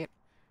flashlight.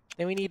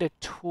 Then we need a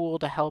tool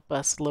to help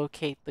us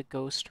locate the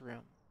ghost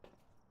room.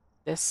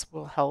 This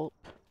will help.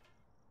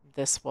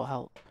 This will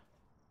help.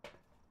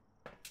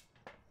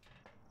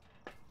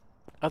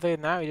 Other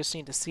than that, we just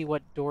need to see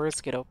what doors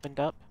get opened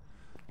up.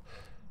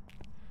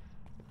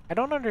 I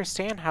don't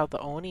understand how the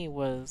Oni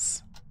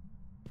was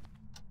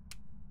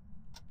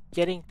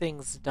getting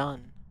things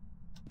done.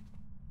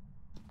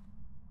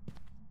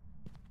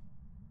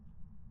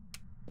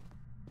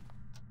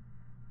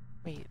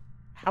 Wait,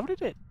 how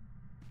did it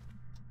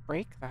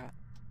break that?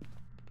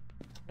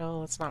 No,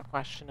 let's not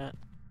question it.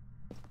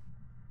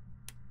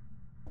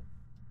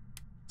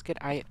 Let's get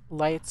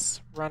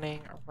lights running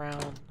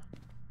around.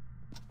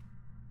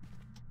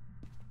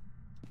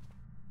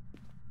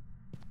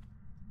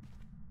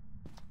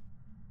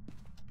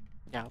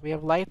 Yeah, we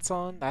have lights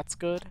on, that's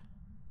good.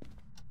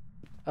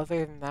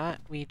 Other than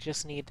that, we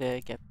just need to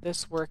get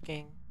this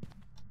working.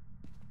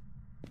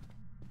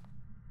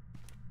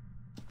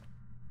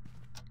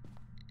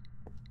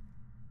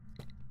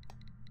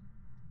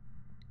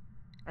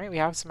 Alright, we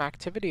have some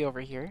activity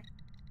over here.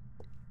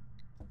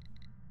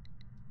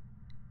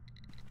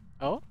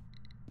 Oh?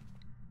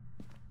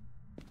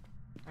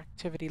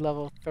 Activity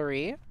level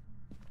 3.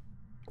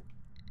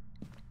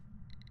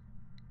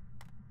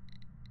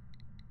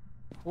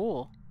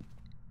 Cool.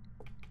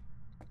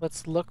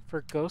 Let's look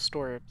for ghost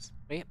orbs.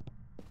 Wait.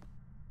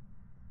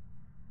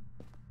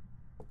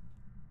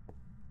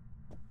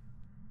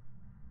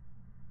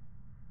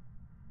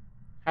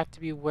 Have to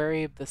be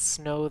wary of the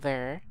snow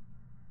there.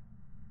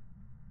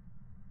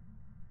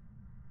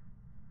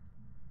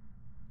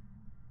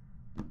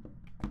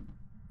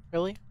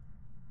 Really?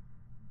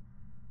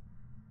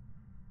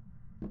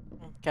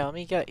 Okay, let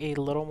me get a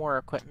little more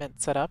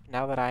equipment set up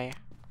now that I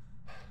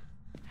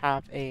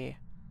have a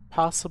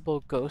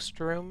possible ghost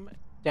room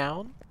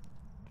down.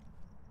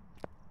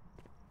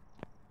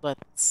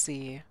 Let's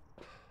see.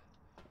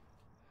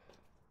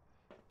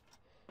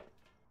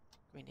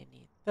 Going to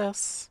need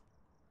this.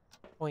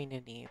 Going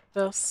to need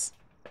this.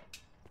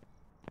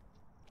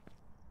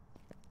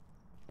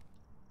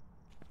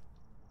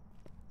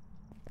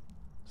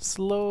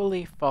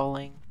 Slowly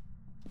falling.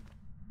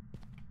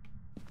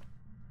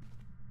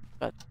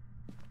 But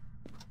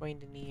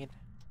going to need...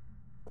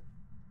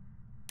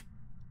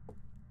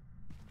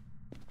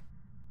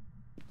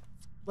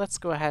 Let's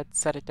go ahead and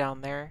set it down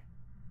there.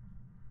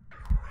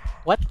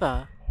 What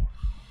the?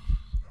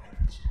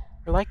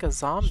 You're like a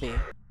zombie.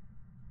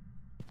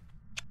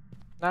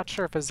 Not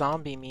sure if a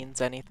zombie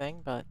means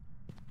anything, but...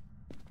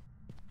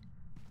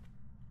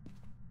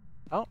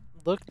 Oh,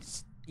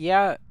 looks...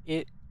 Yeah,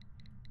 it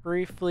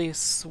briefly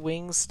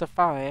swings to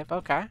 5.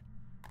 Okay.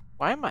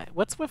 Why am I...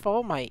 What's with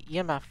all my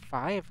EMF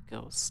 5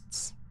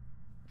 ghosts?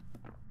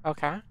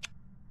 Okay.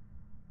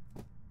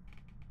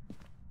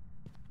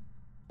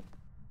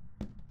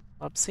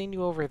 Well, I've seen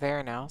you over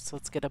there now, so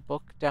let's get a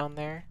book down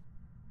there.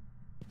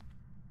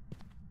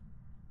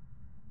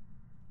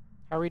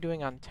 How are we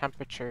doing on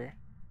temperature?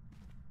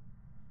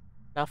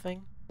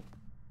 Nothing?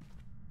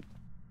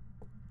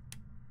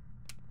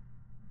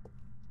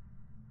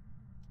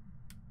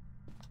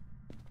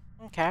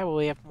 Okay, well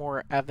we have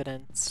more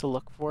evidence to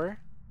look for.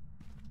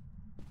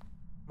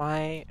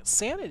 My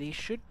sanity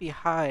should be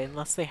high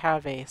unless they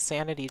have a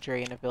sanity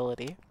drain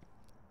ability.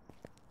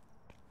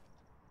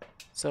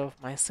 So if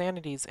my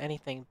sanity's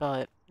anything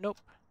but, nope.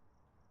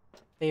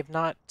 They've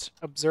not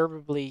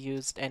observably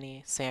used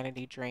any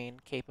sanity drain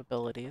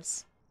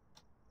capabilities.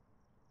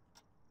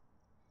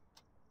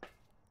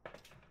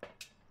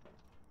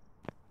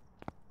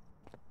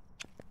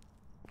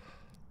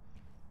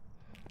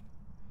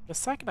 The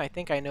second I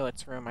think I know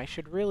its room, I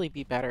should really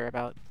be better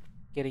about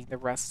getting the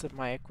rest of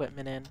my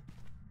equipment in.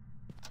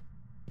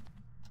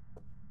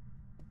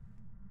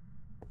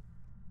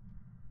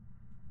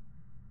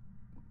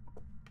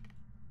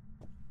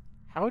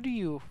 How do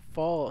you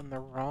fall in the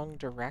wrong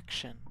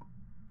direction?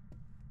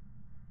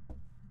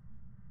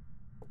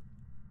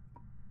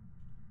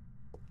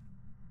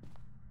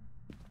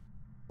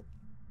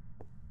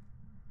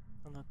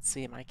 Let's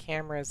see, my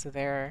camera's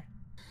there.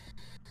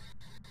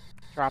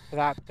 Drop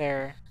that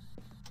there.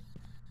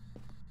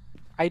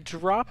 I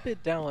drop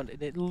it down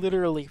and it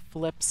literally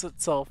flips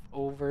itself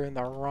over in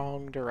the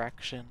wrong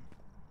direction.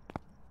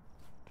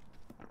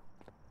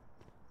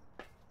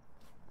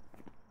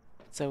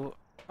 So,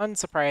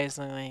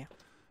 unsurprisingly,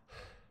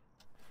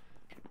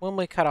 when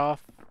we cut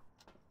off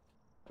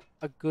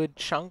a good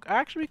chunk,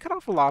 actually we cut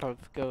off a lot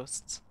of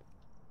ghosts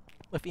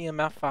with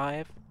EMF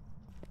 5.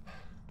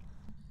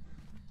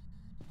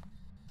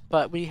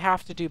 But we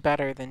have to do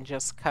better than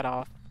just cut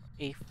off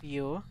a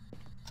few.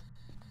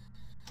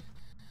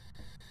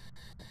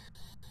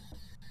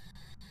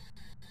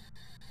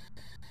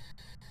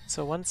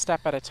 So one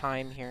step at a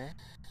time here.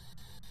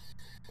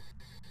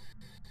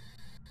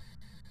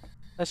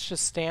 Let's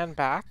just stand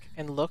back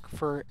and look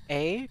for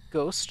A,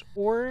 ghost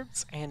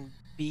orbs, and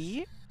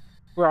B,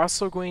 we're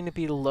also going to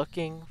be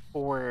looking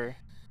for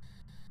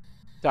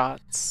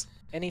dots.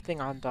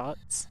 Anything on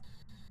dots.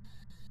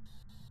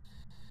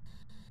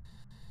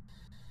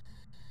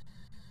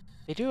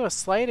 They do have a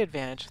slight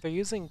advantage. If they're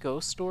using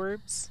ghost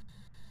orbs,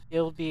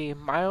 it'll be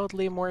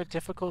mildly more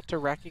difficult to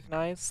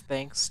recognize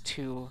thanks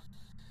to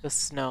the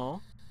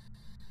snow.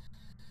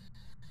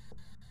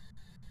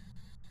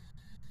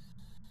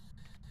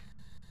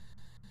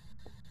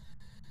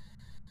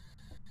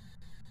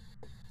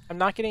 I'm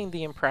not getting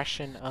the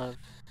impression of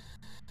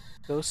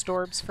ghost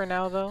orbs for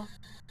now, though.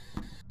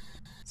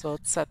 So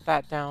let's set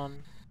that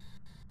down.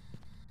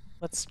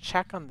 Let's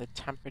check on the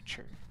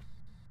temperature.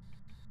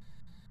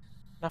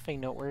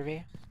 Nothing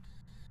noteworthy.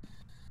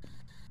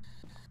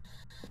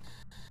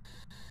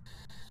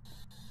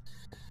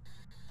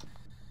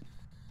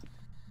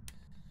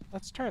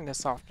 Let's turn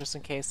this off just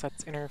in case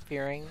that's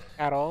interfering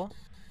at all.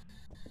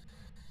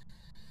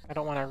 I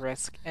don't want to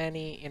risk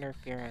any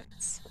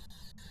interference.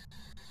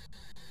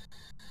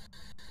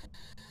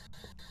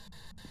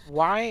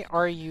 Why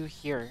are you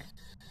here?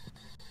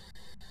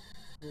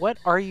 What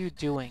are you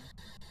doing?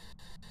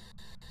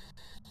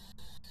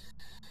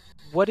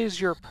 What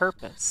is your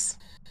purpose?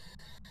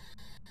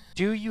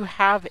 Do you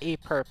have a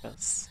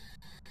purpose?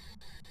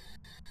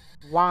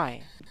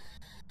 Why?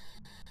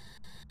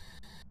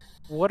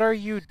 What are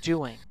you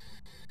doing?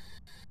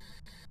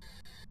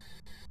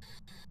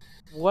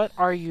 What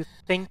are you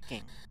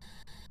thinking?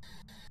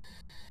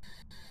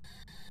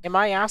 Am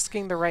I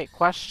asking the right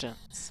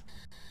questions?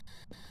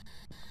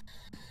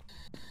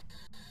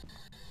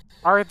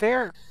 Are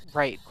there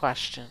right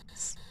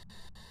questions?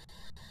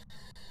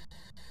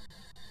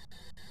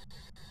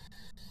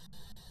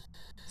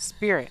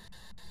 Spirit.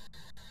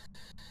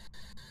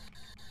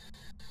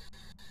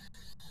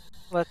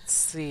 Let's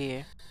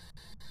see.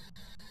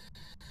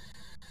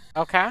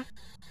 Okay.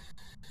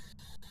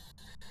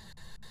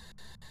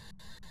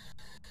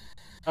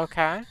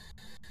 Okay.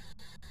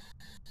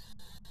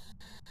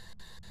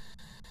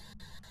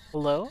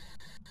 Hello?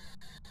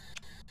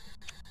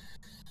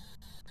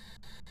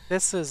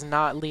 This is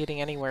not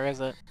leading anywhere, is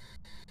it?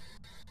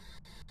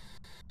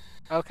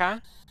 Okay.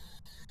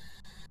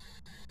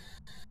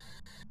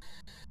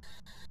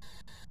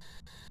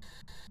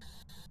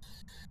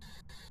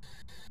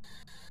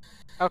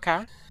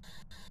 Okay.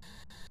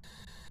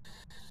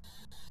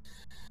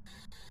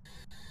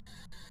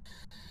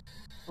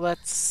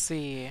 Let's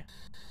see.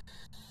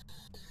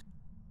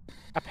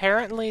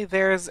 Apparently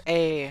there's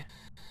a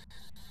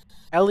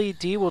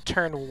LED will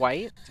turn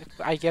white if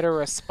I get a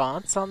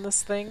response on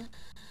this thing.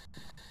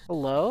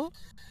 Hello?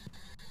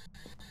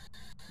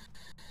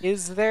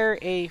 Is there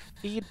a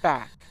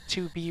feedback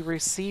to be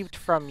received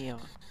from you?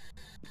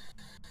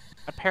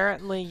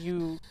 Apparently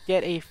you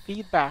get a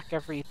feedback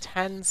every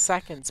 10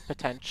 seconds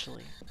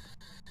potentially.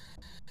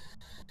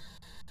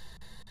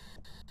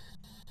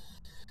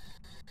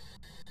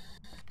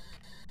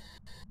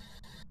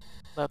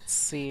 Let's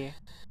see.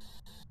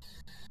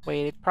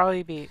 Wait, it'd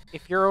probably be,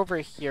 if you're over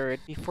here,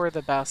 it'd be for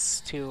the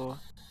best to,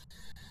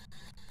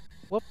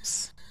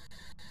 whoops,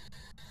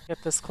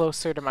 get this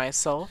closer to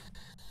myself.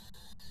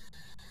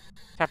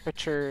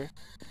 Temperature,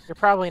 you're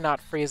probably not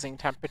freezing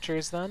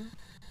temperatures then.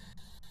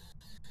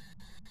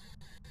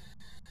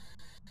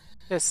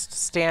 Just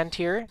stand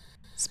here,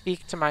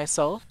 speak to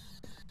myself.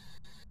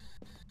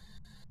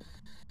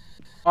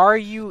 Are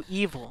you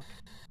evil?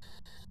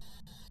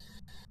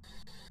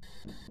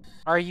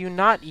 Are you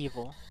not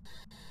evil?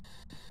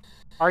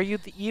 Are you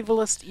the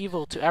evilest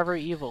evil to ever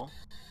evil?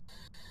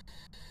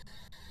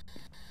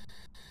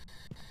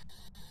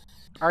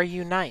 Are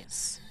you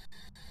nice?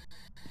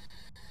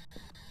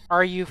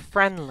 Are you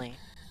friendly?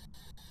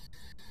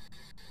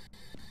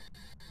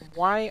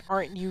 Why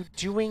aren't you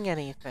doing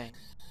anything?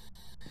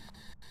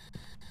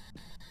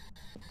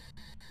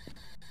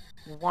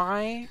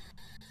 Why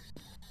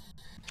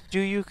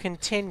do you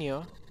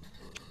continue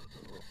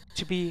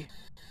to be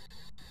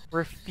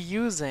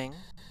refusing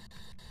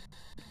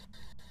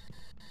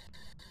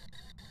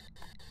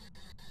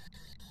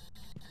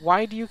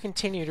Why do you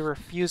continue to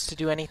refuse to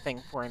do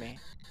anything for me?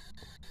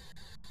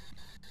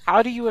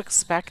 How do you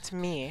expect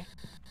me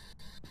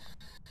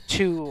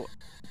to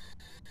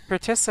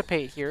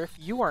participate here if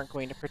you aren't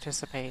going to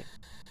participate?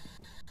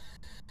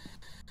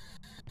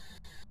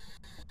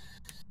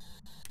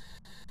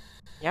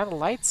 Yeah, the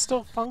lights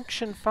still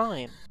function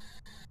fine.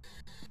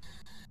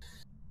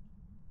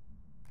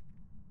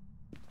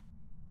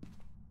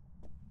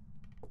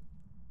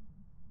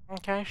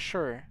 Okay,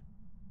 sure.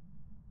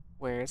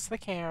 Where's the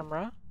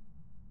camera?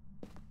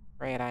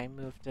 Right, I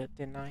moved it,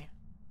 didn't I?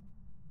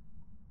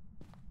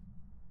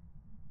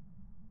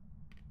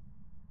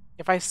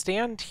 If I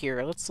stand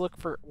here, let's look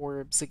for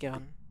orbs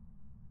again.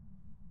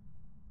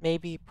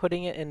 Maybe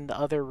putting it in the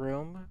other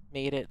room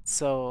made it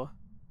so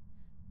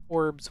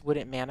orbs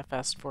wouldn't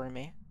manifest for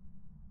me.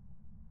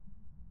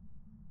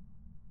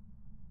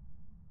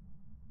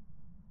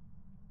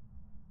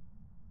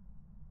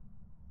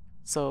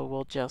 So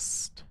we'll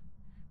just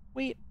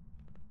wait,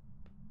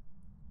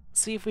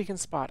 see if we can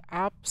spot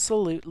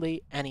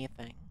absolutely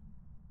anything.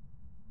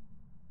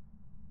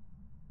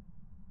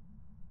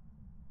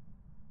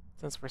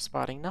 Since we're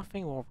spotting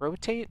nothing, we'll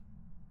rotate.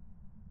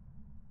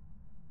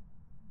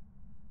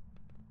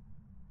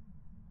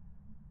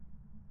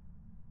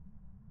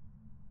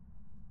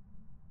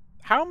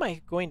 How am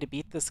I going to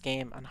beat this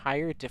game on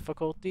higher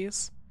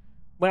difficulties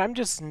when I'm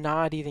just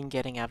not even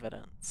getting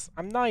evidence?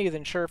 I'm not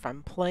even sure if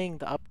I'm playing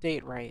the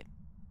update right.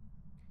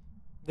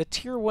 The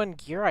tier 1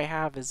 gear I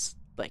have is,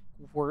 like,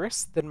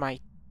 worse than my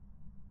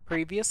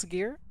previous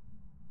gear.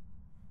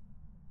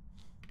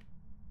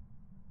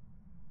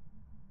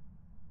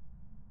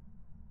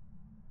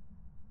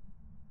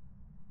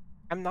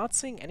 I'm not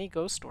seeing any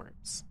ghost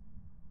orbs.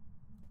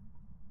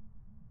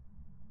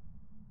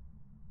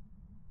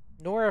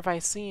 Nor have I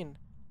seen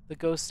the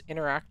ghost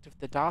interact with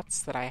the dots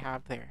that I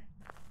have there.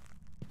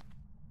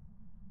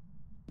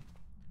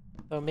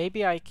 Though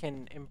maybe I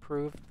can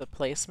improve the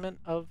placement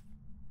of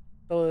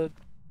the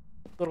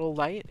little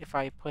light if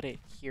I put it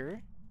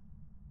here.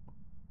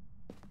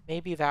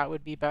 Maybe that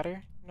would be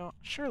better. No,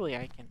 surely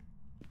I can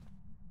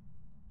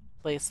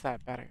place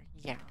that better.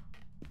 Yeah.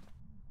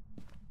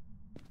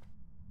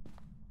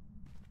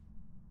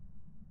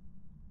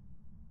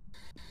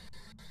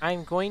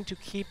 I'm going to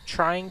keep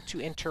trying to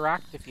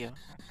interact with you.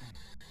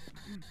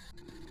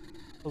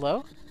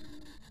 Hello?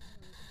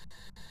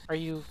 Are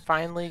you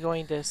finally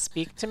going to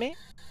speak to me?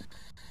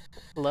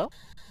 Hello?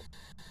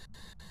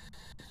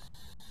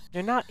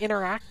 You're not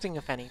interacting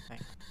with anything.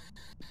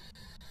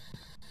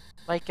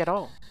 Like at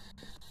all.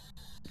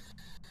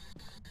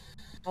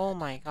 Oh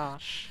my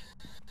gosh.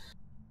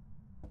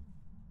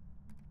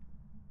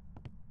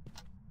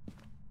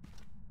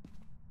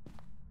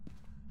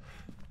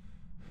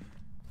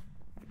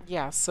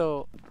 Yeah,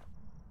 so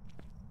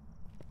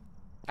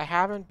I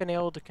haven't been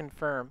able to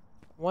confirm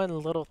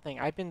one little thing.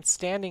 I've been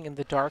standing in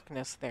the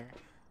darkness there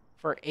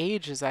for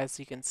ages, as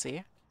you can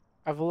see.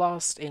 I've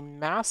lost a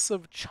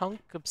massive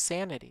chunk of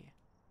sanity.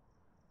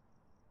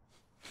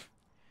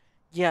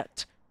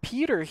 Yet,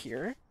 Peter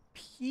here,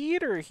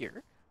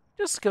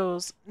 just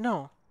goes,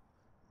 no.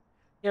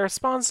 He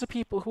responds to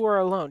people who are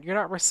alone. You're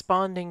not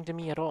responding to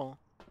me at all.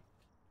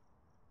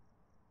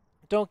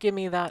 Don't give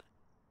me that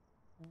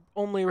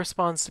only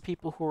responds to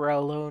people who are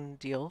alone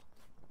deal.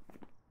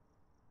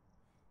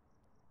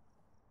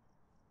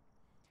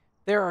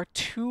 There are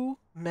too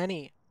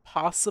many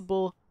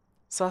possible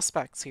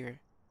suspects here.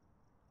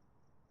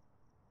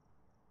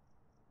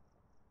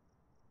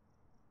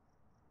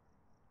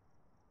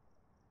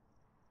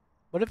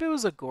 What if it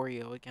was a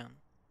Goryo again?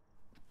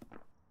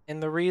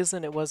 And the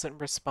reason it wasn't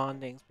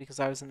responding is because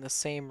I was in the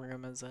same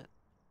room as it.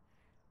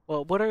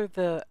 Well, what are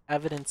the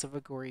evidence of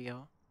a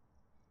Goryo?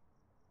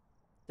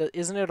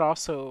 Isn't it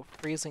also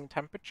freezing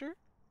temperature?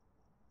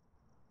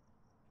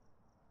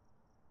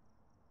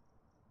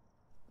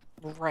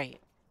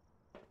 Right.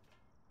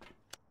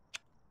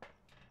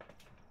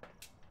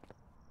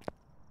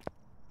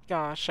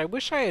 Gosh, I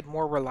wish I had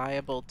more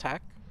reliable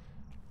tech.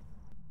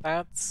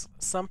 That's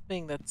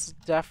something that's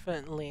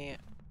definitely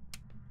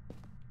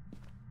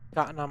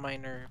gotten on my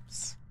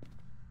nerves.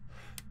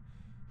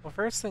 Well,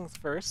 first things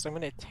first, I'm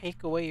going to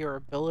take away your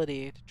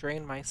ability to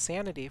drain my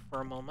sanity for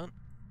a moment.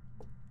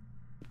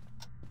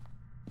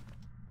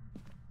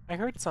 I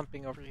heard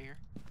something over here.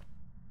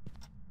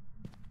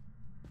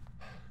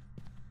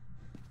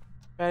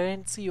 But I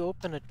didn't see you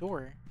open a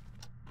door.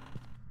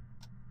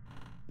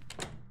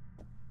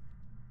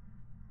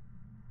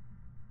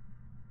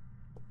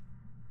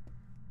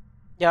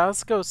 Yeah,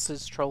 this ghost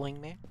is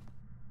trolling me.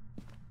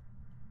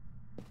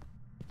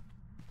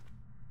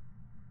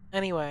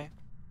 Anyway,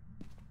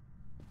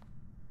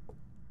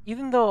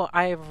 even though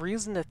I have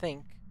reason to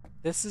think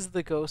this is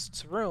the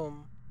ghost's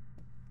room,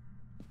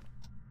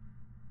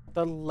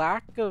 the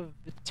lack of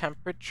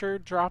temperature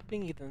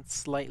dropping even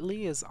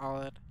slightly is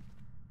odd.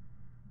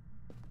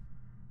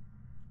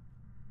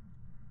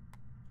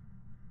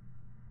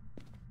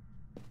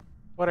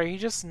 What, are you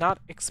just not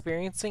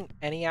experiencing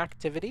any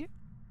activity?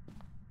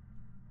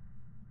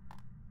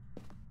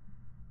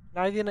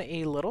 Not even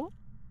a little?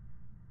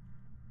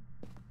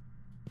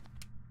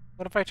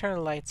 What if I turn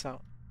the lights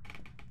out?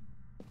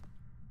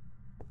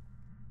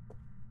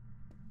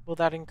 Will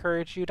that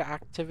encourage you to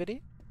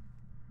activity?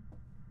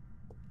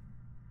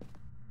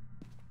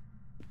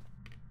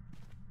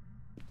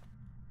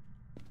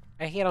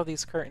 I hate how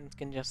these curtains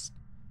can just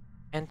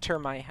enter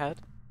my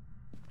head.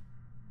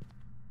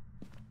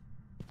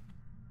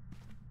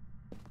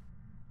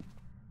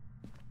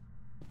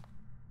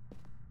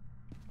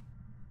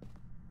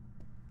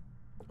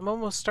 I'm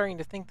almost starting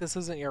to think this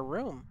isn't your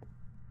room.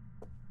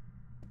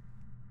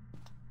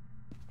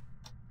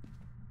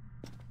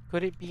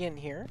 Could it be in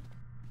here?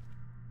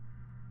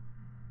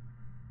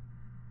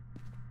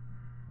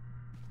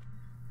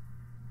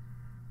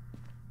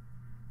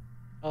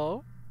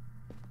 Oh?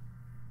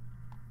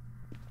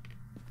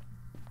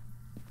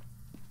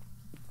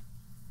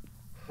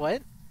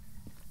 What?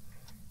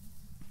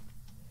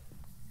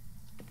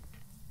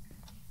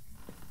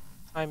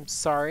 I'm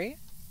sorry?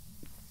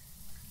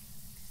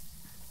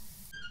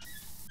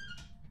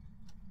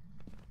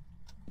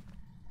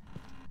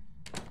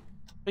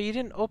 But you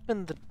didn't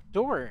open the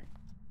door.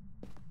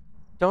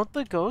 Don't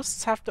the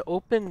ghosts have to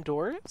open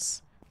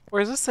doors? Or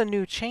is this a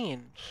new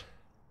change?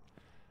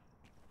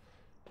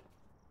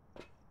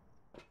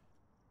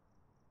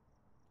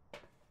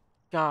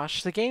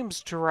 Gosh, the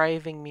game's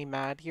driving me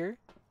mad here.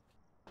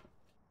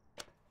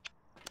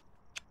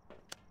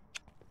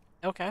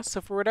 Okay,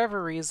 so for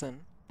whatever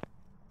reason,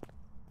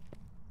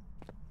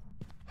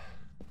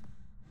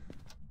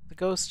 the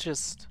ghost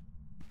just...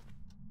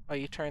 Oh,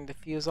 you turned the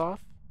fuse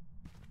off?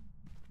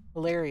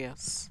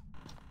 Hilarious.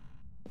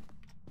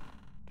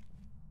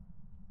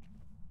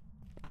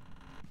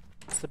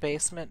 It's the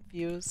basement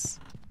fuse.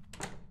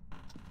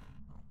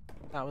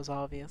 That was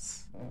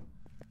obvious.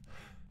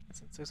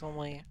 Since there's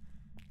only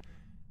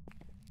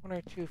 1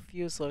 or 2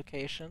 fuse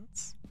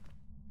locations.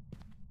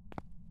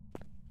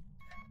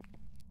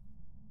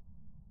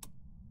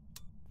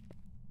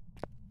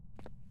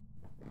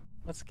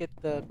 Let's get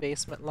the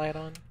basement light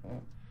on.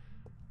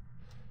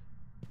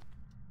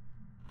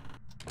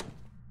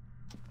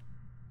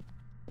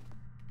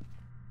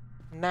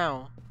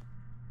 Now.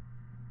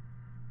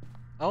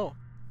 Oh,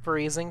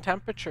 freezing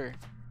temperature.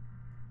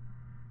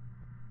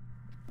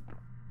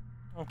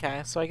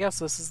 Okay, so I guess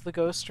this is the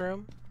ghost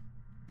room.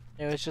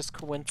 It was just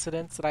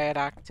coincidence that I had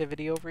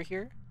activity over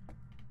here.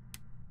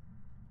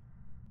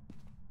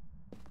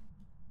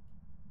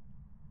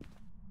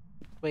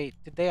 Wait,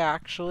 did they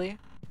actually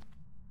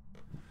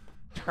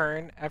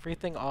turn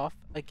everything off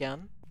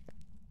again?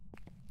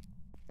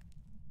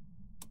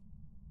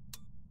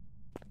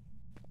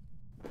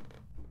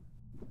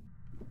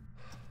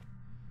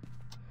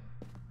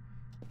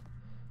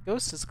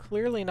 Ghost is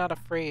clearly not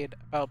afraid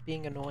about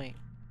being annoying.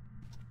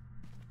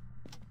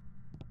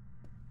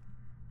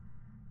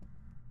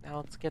 Now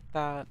let's get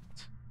that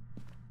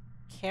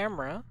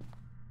camera.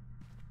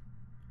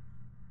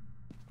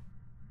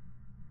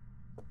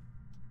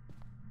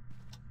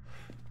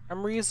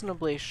 I'm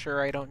reasonably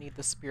sure I don't need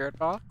the spirit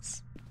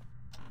box.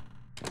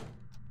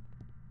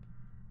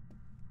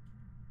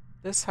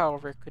 This,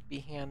 however, could be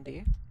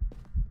handy.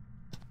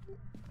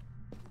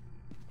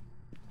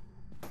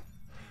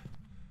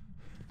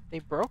 They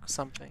broke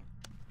something.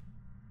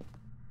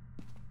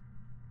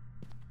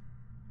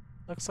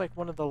 Looks like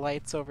one of the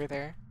lights over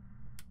there.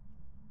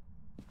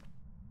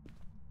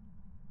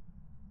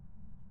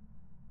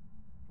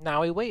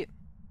 Now we wait.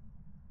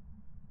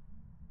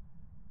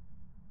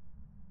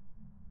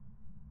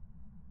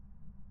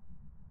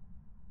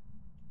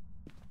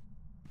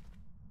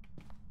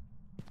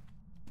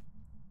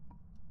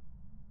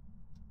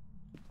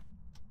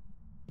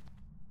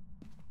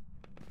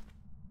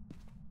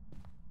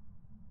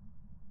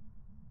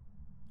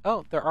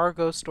 Oh, there are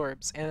ghost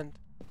orbs, and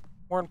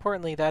more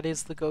importantly, that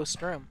is the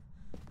ghost room.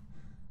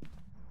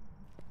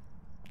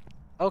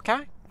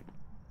 Okay.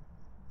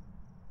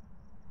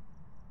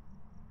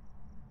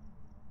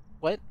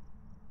 What?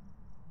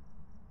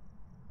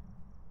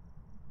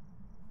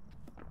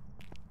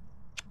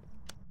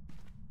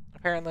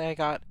 Apparently I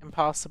got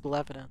impossible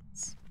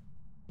evidence.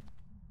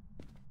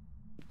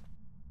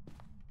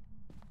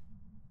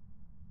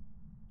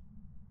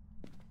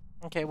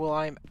 Okay, well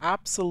I'm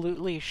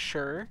absolutely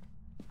sure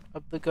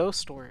of the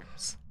ghost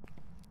orbs.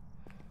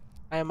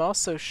 I am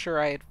also sure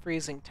I had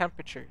freezing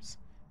temperatures.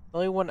 The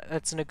only one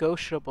that's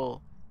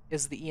negotiable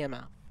is the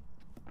EMF.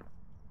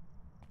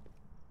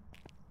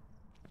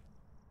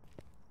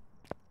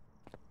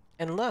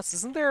 Unless,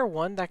 isn't there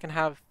one that can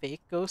have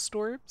fake ghost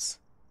orbs?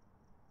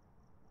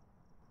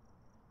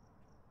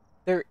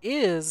 There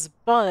is,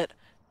 but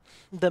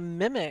the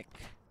mimic...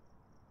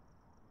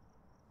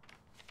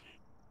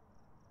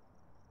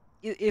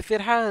 If it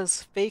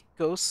has fake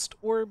ghost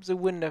orbs, it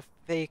wouldn't have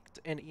faked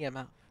an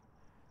EMF.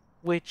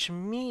 Which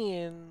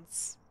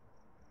means...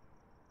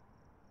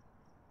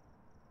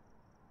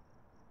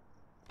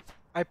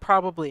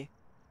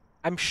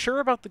 I'm sure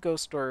about the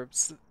ghost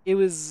orbs. It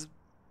was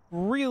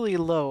really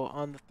low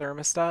on the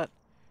thermostat,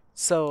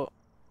 so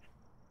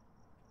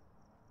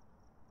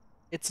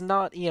it's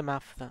not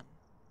EMF then.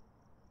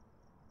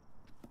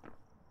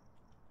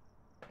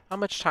 How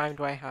much time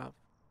do I have?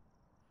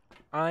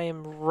 I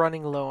am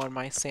running low on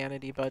my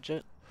sanity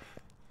budget.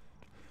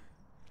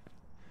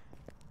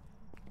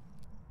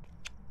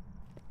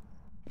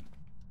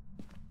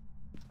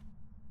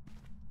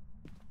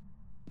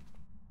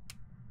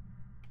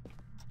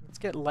 Let's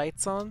get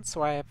lights on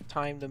so I have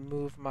time to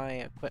move my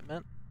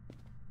equipment.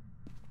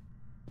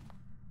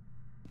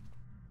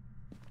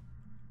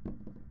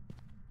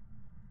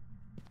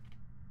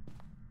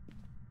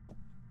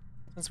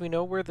 Since we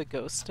know where the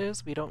ghost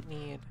is, we don't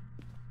need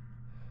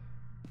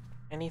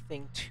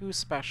anything too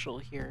special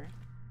here.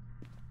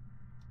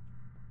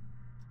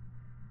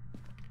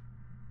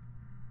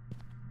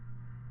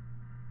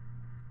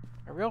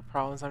 My real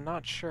problem is I'm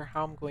not sure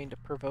how I'm going to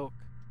provoke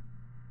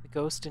the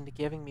ghost into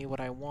giving me what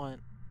I want.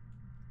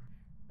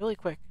 Really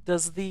quick,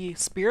 does the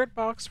spirit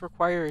box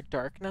require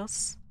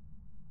darkness?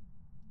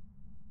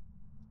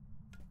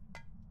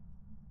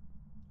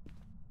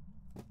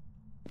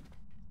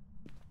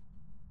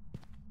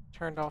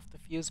 Turned off the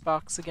fuse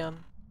box again.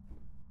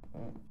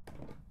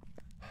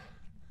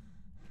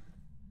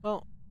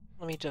 Well,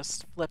 let me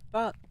just flip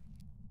that.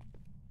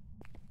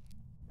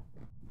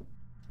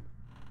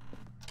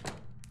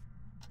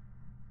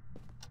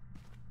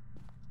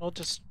 We'll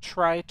just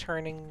try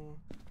turning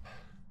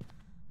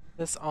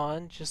this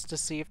on just to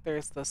see if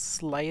there's the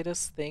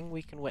slightest thing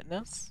we can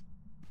witness.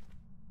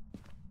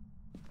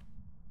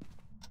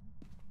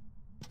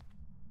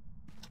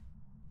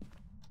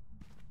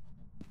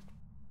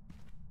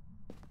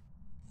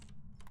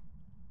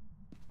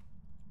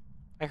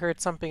 I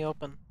heard something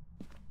open.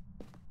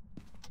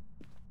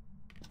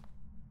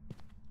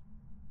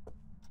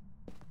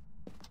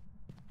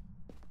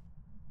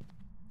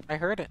 I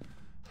heard it.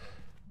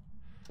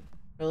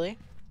 Really?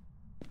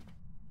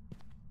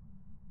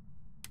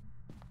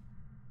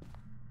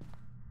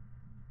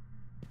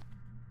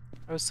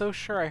 I was so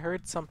sure I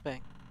heard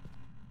something.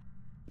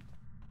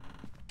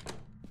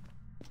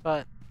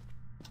 But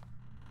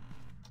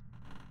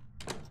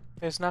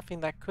there's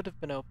nothing that could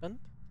have been opened.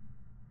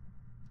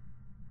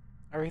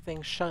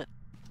 Everything's shut.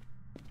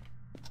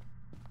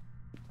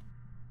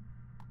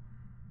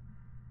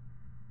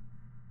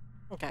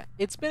 Okay,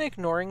 it's been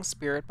ignoring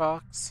Spirit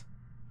Box.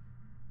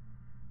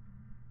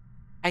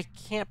 I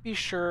can't be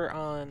sure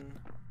on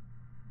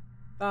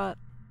that.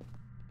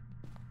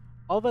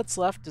 All that's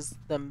left is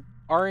the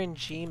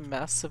RNG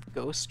mess of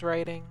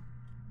ghostwriting.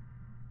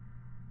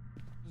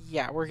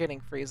 Yeah, we're getting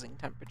freezing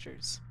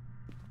temperatures.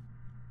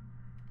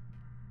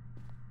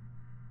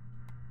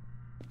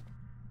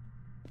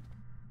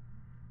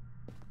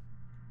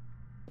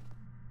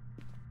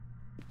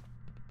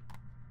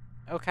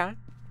 Okay.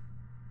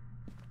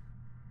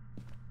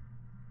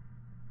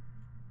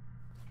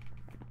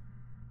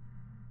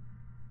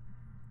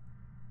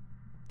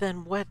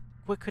 Then what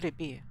could it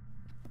be?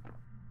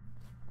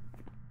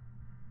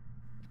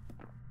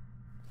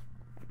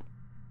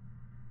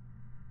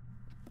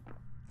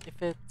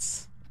 If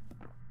it's...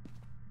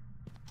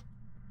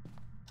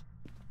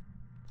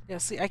 Yeah,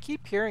 see, I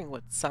keep hearing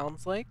what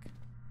sounds like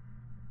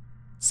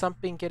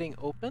something getting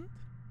opened.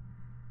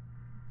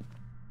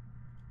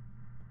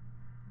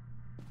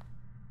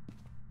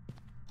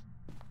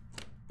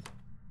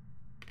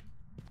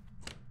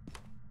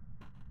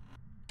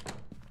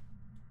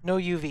 No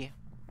UV.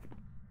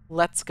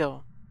 Let's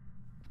go.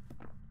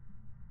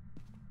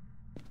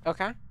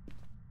 Okay.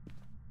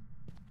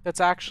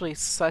 That's actually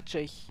such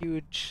a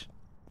huge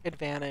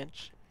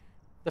advantage.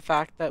 The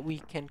fact that we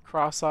can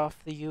cross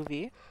off the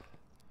UV.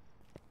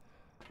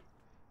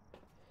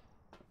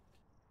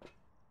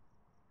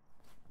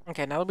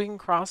 Okay, now that we can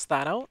cross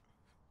that out,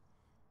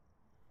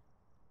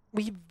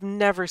 we've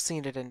never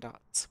seen it in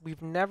dots.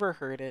 We've never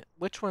heard it.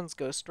 Which one's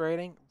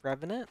ghostwriting?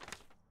 Revenant?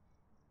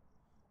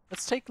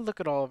 Let's take a look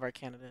at all of our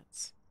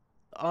candidates.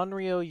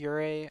 Onryo,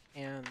 Yurei,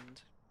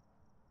 and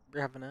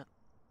Revenant.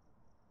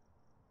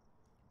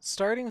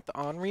 Starting with the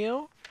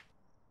Onryo.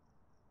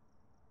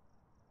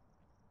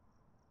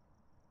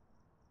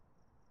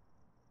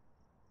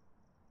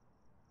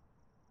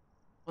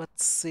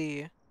 Let's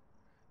see.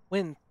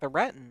 When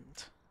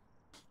threatened.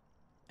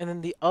 And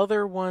then the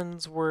other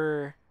ones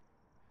were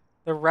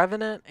the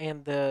Revenant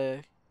and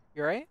the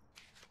Yurei.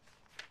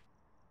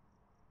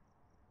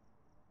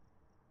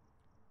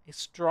 A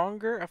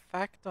stronger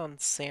effect on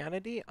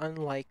sanity?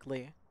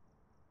 Unlikely.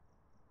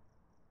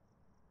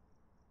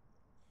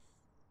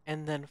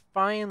 And then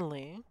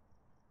finally,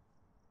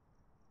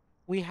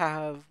 we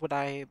have what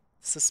I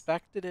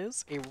suspect it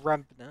is, a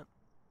Revenant.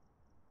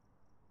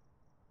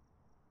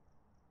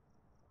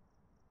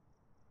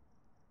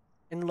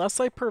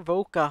 Unless I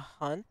provoke a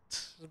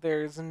hunt,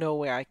 there's no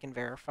way I can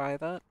verify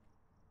that.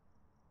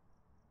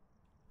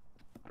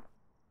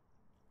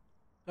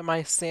 But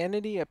my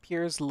sanity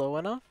appears low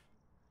enough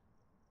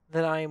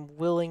that I'm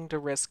willing to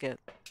risk it.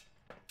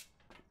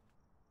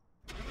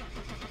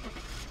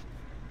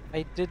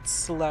 I did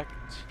select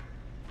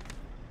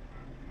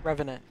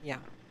Revenant, yeah.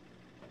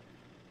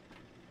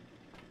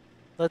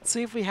 Let's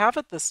see if we have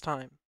it this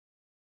time.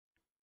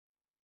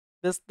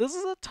 This is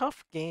a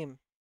tough game.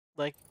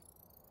 Like,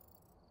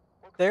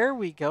 there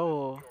we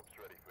go.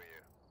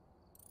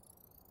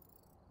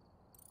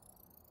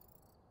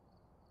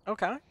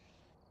 Okay.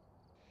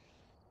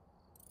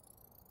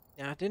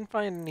 Yeah, I didn't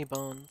find any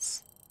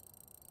bones.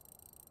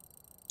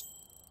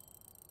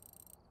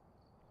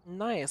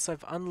 Nice,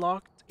 I've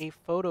unlocked a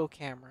photo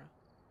camera.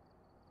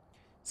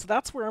 So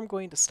that's where I'm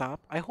going to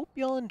stop. I hope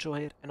you all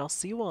enjoyed, and I'll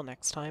see you all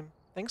next time.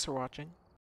 Thanks for watching.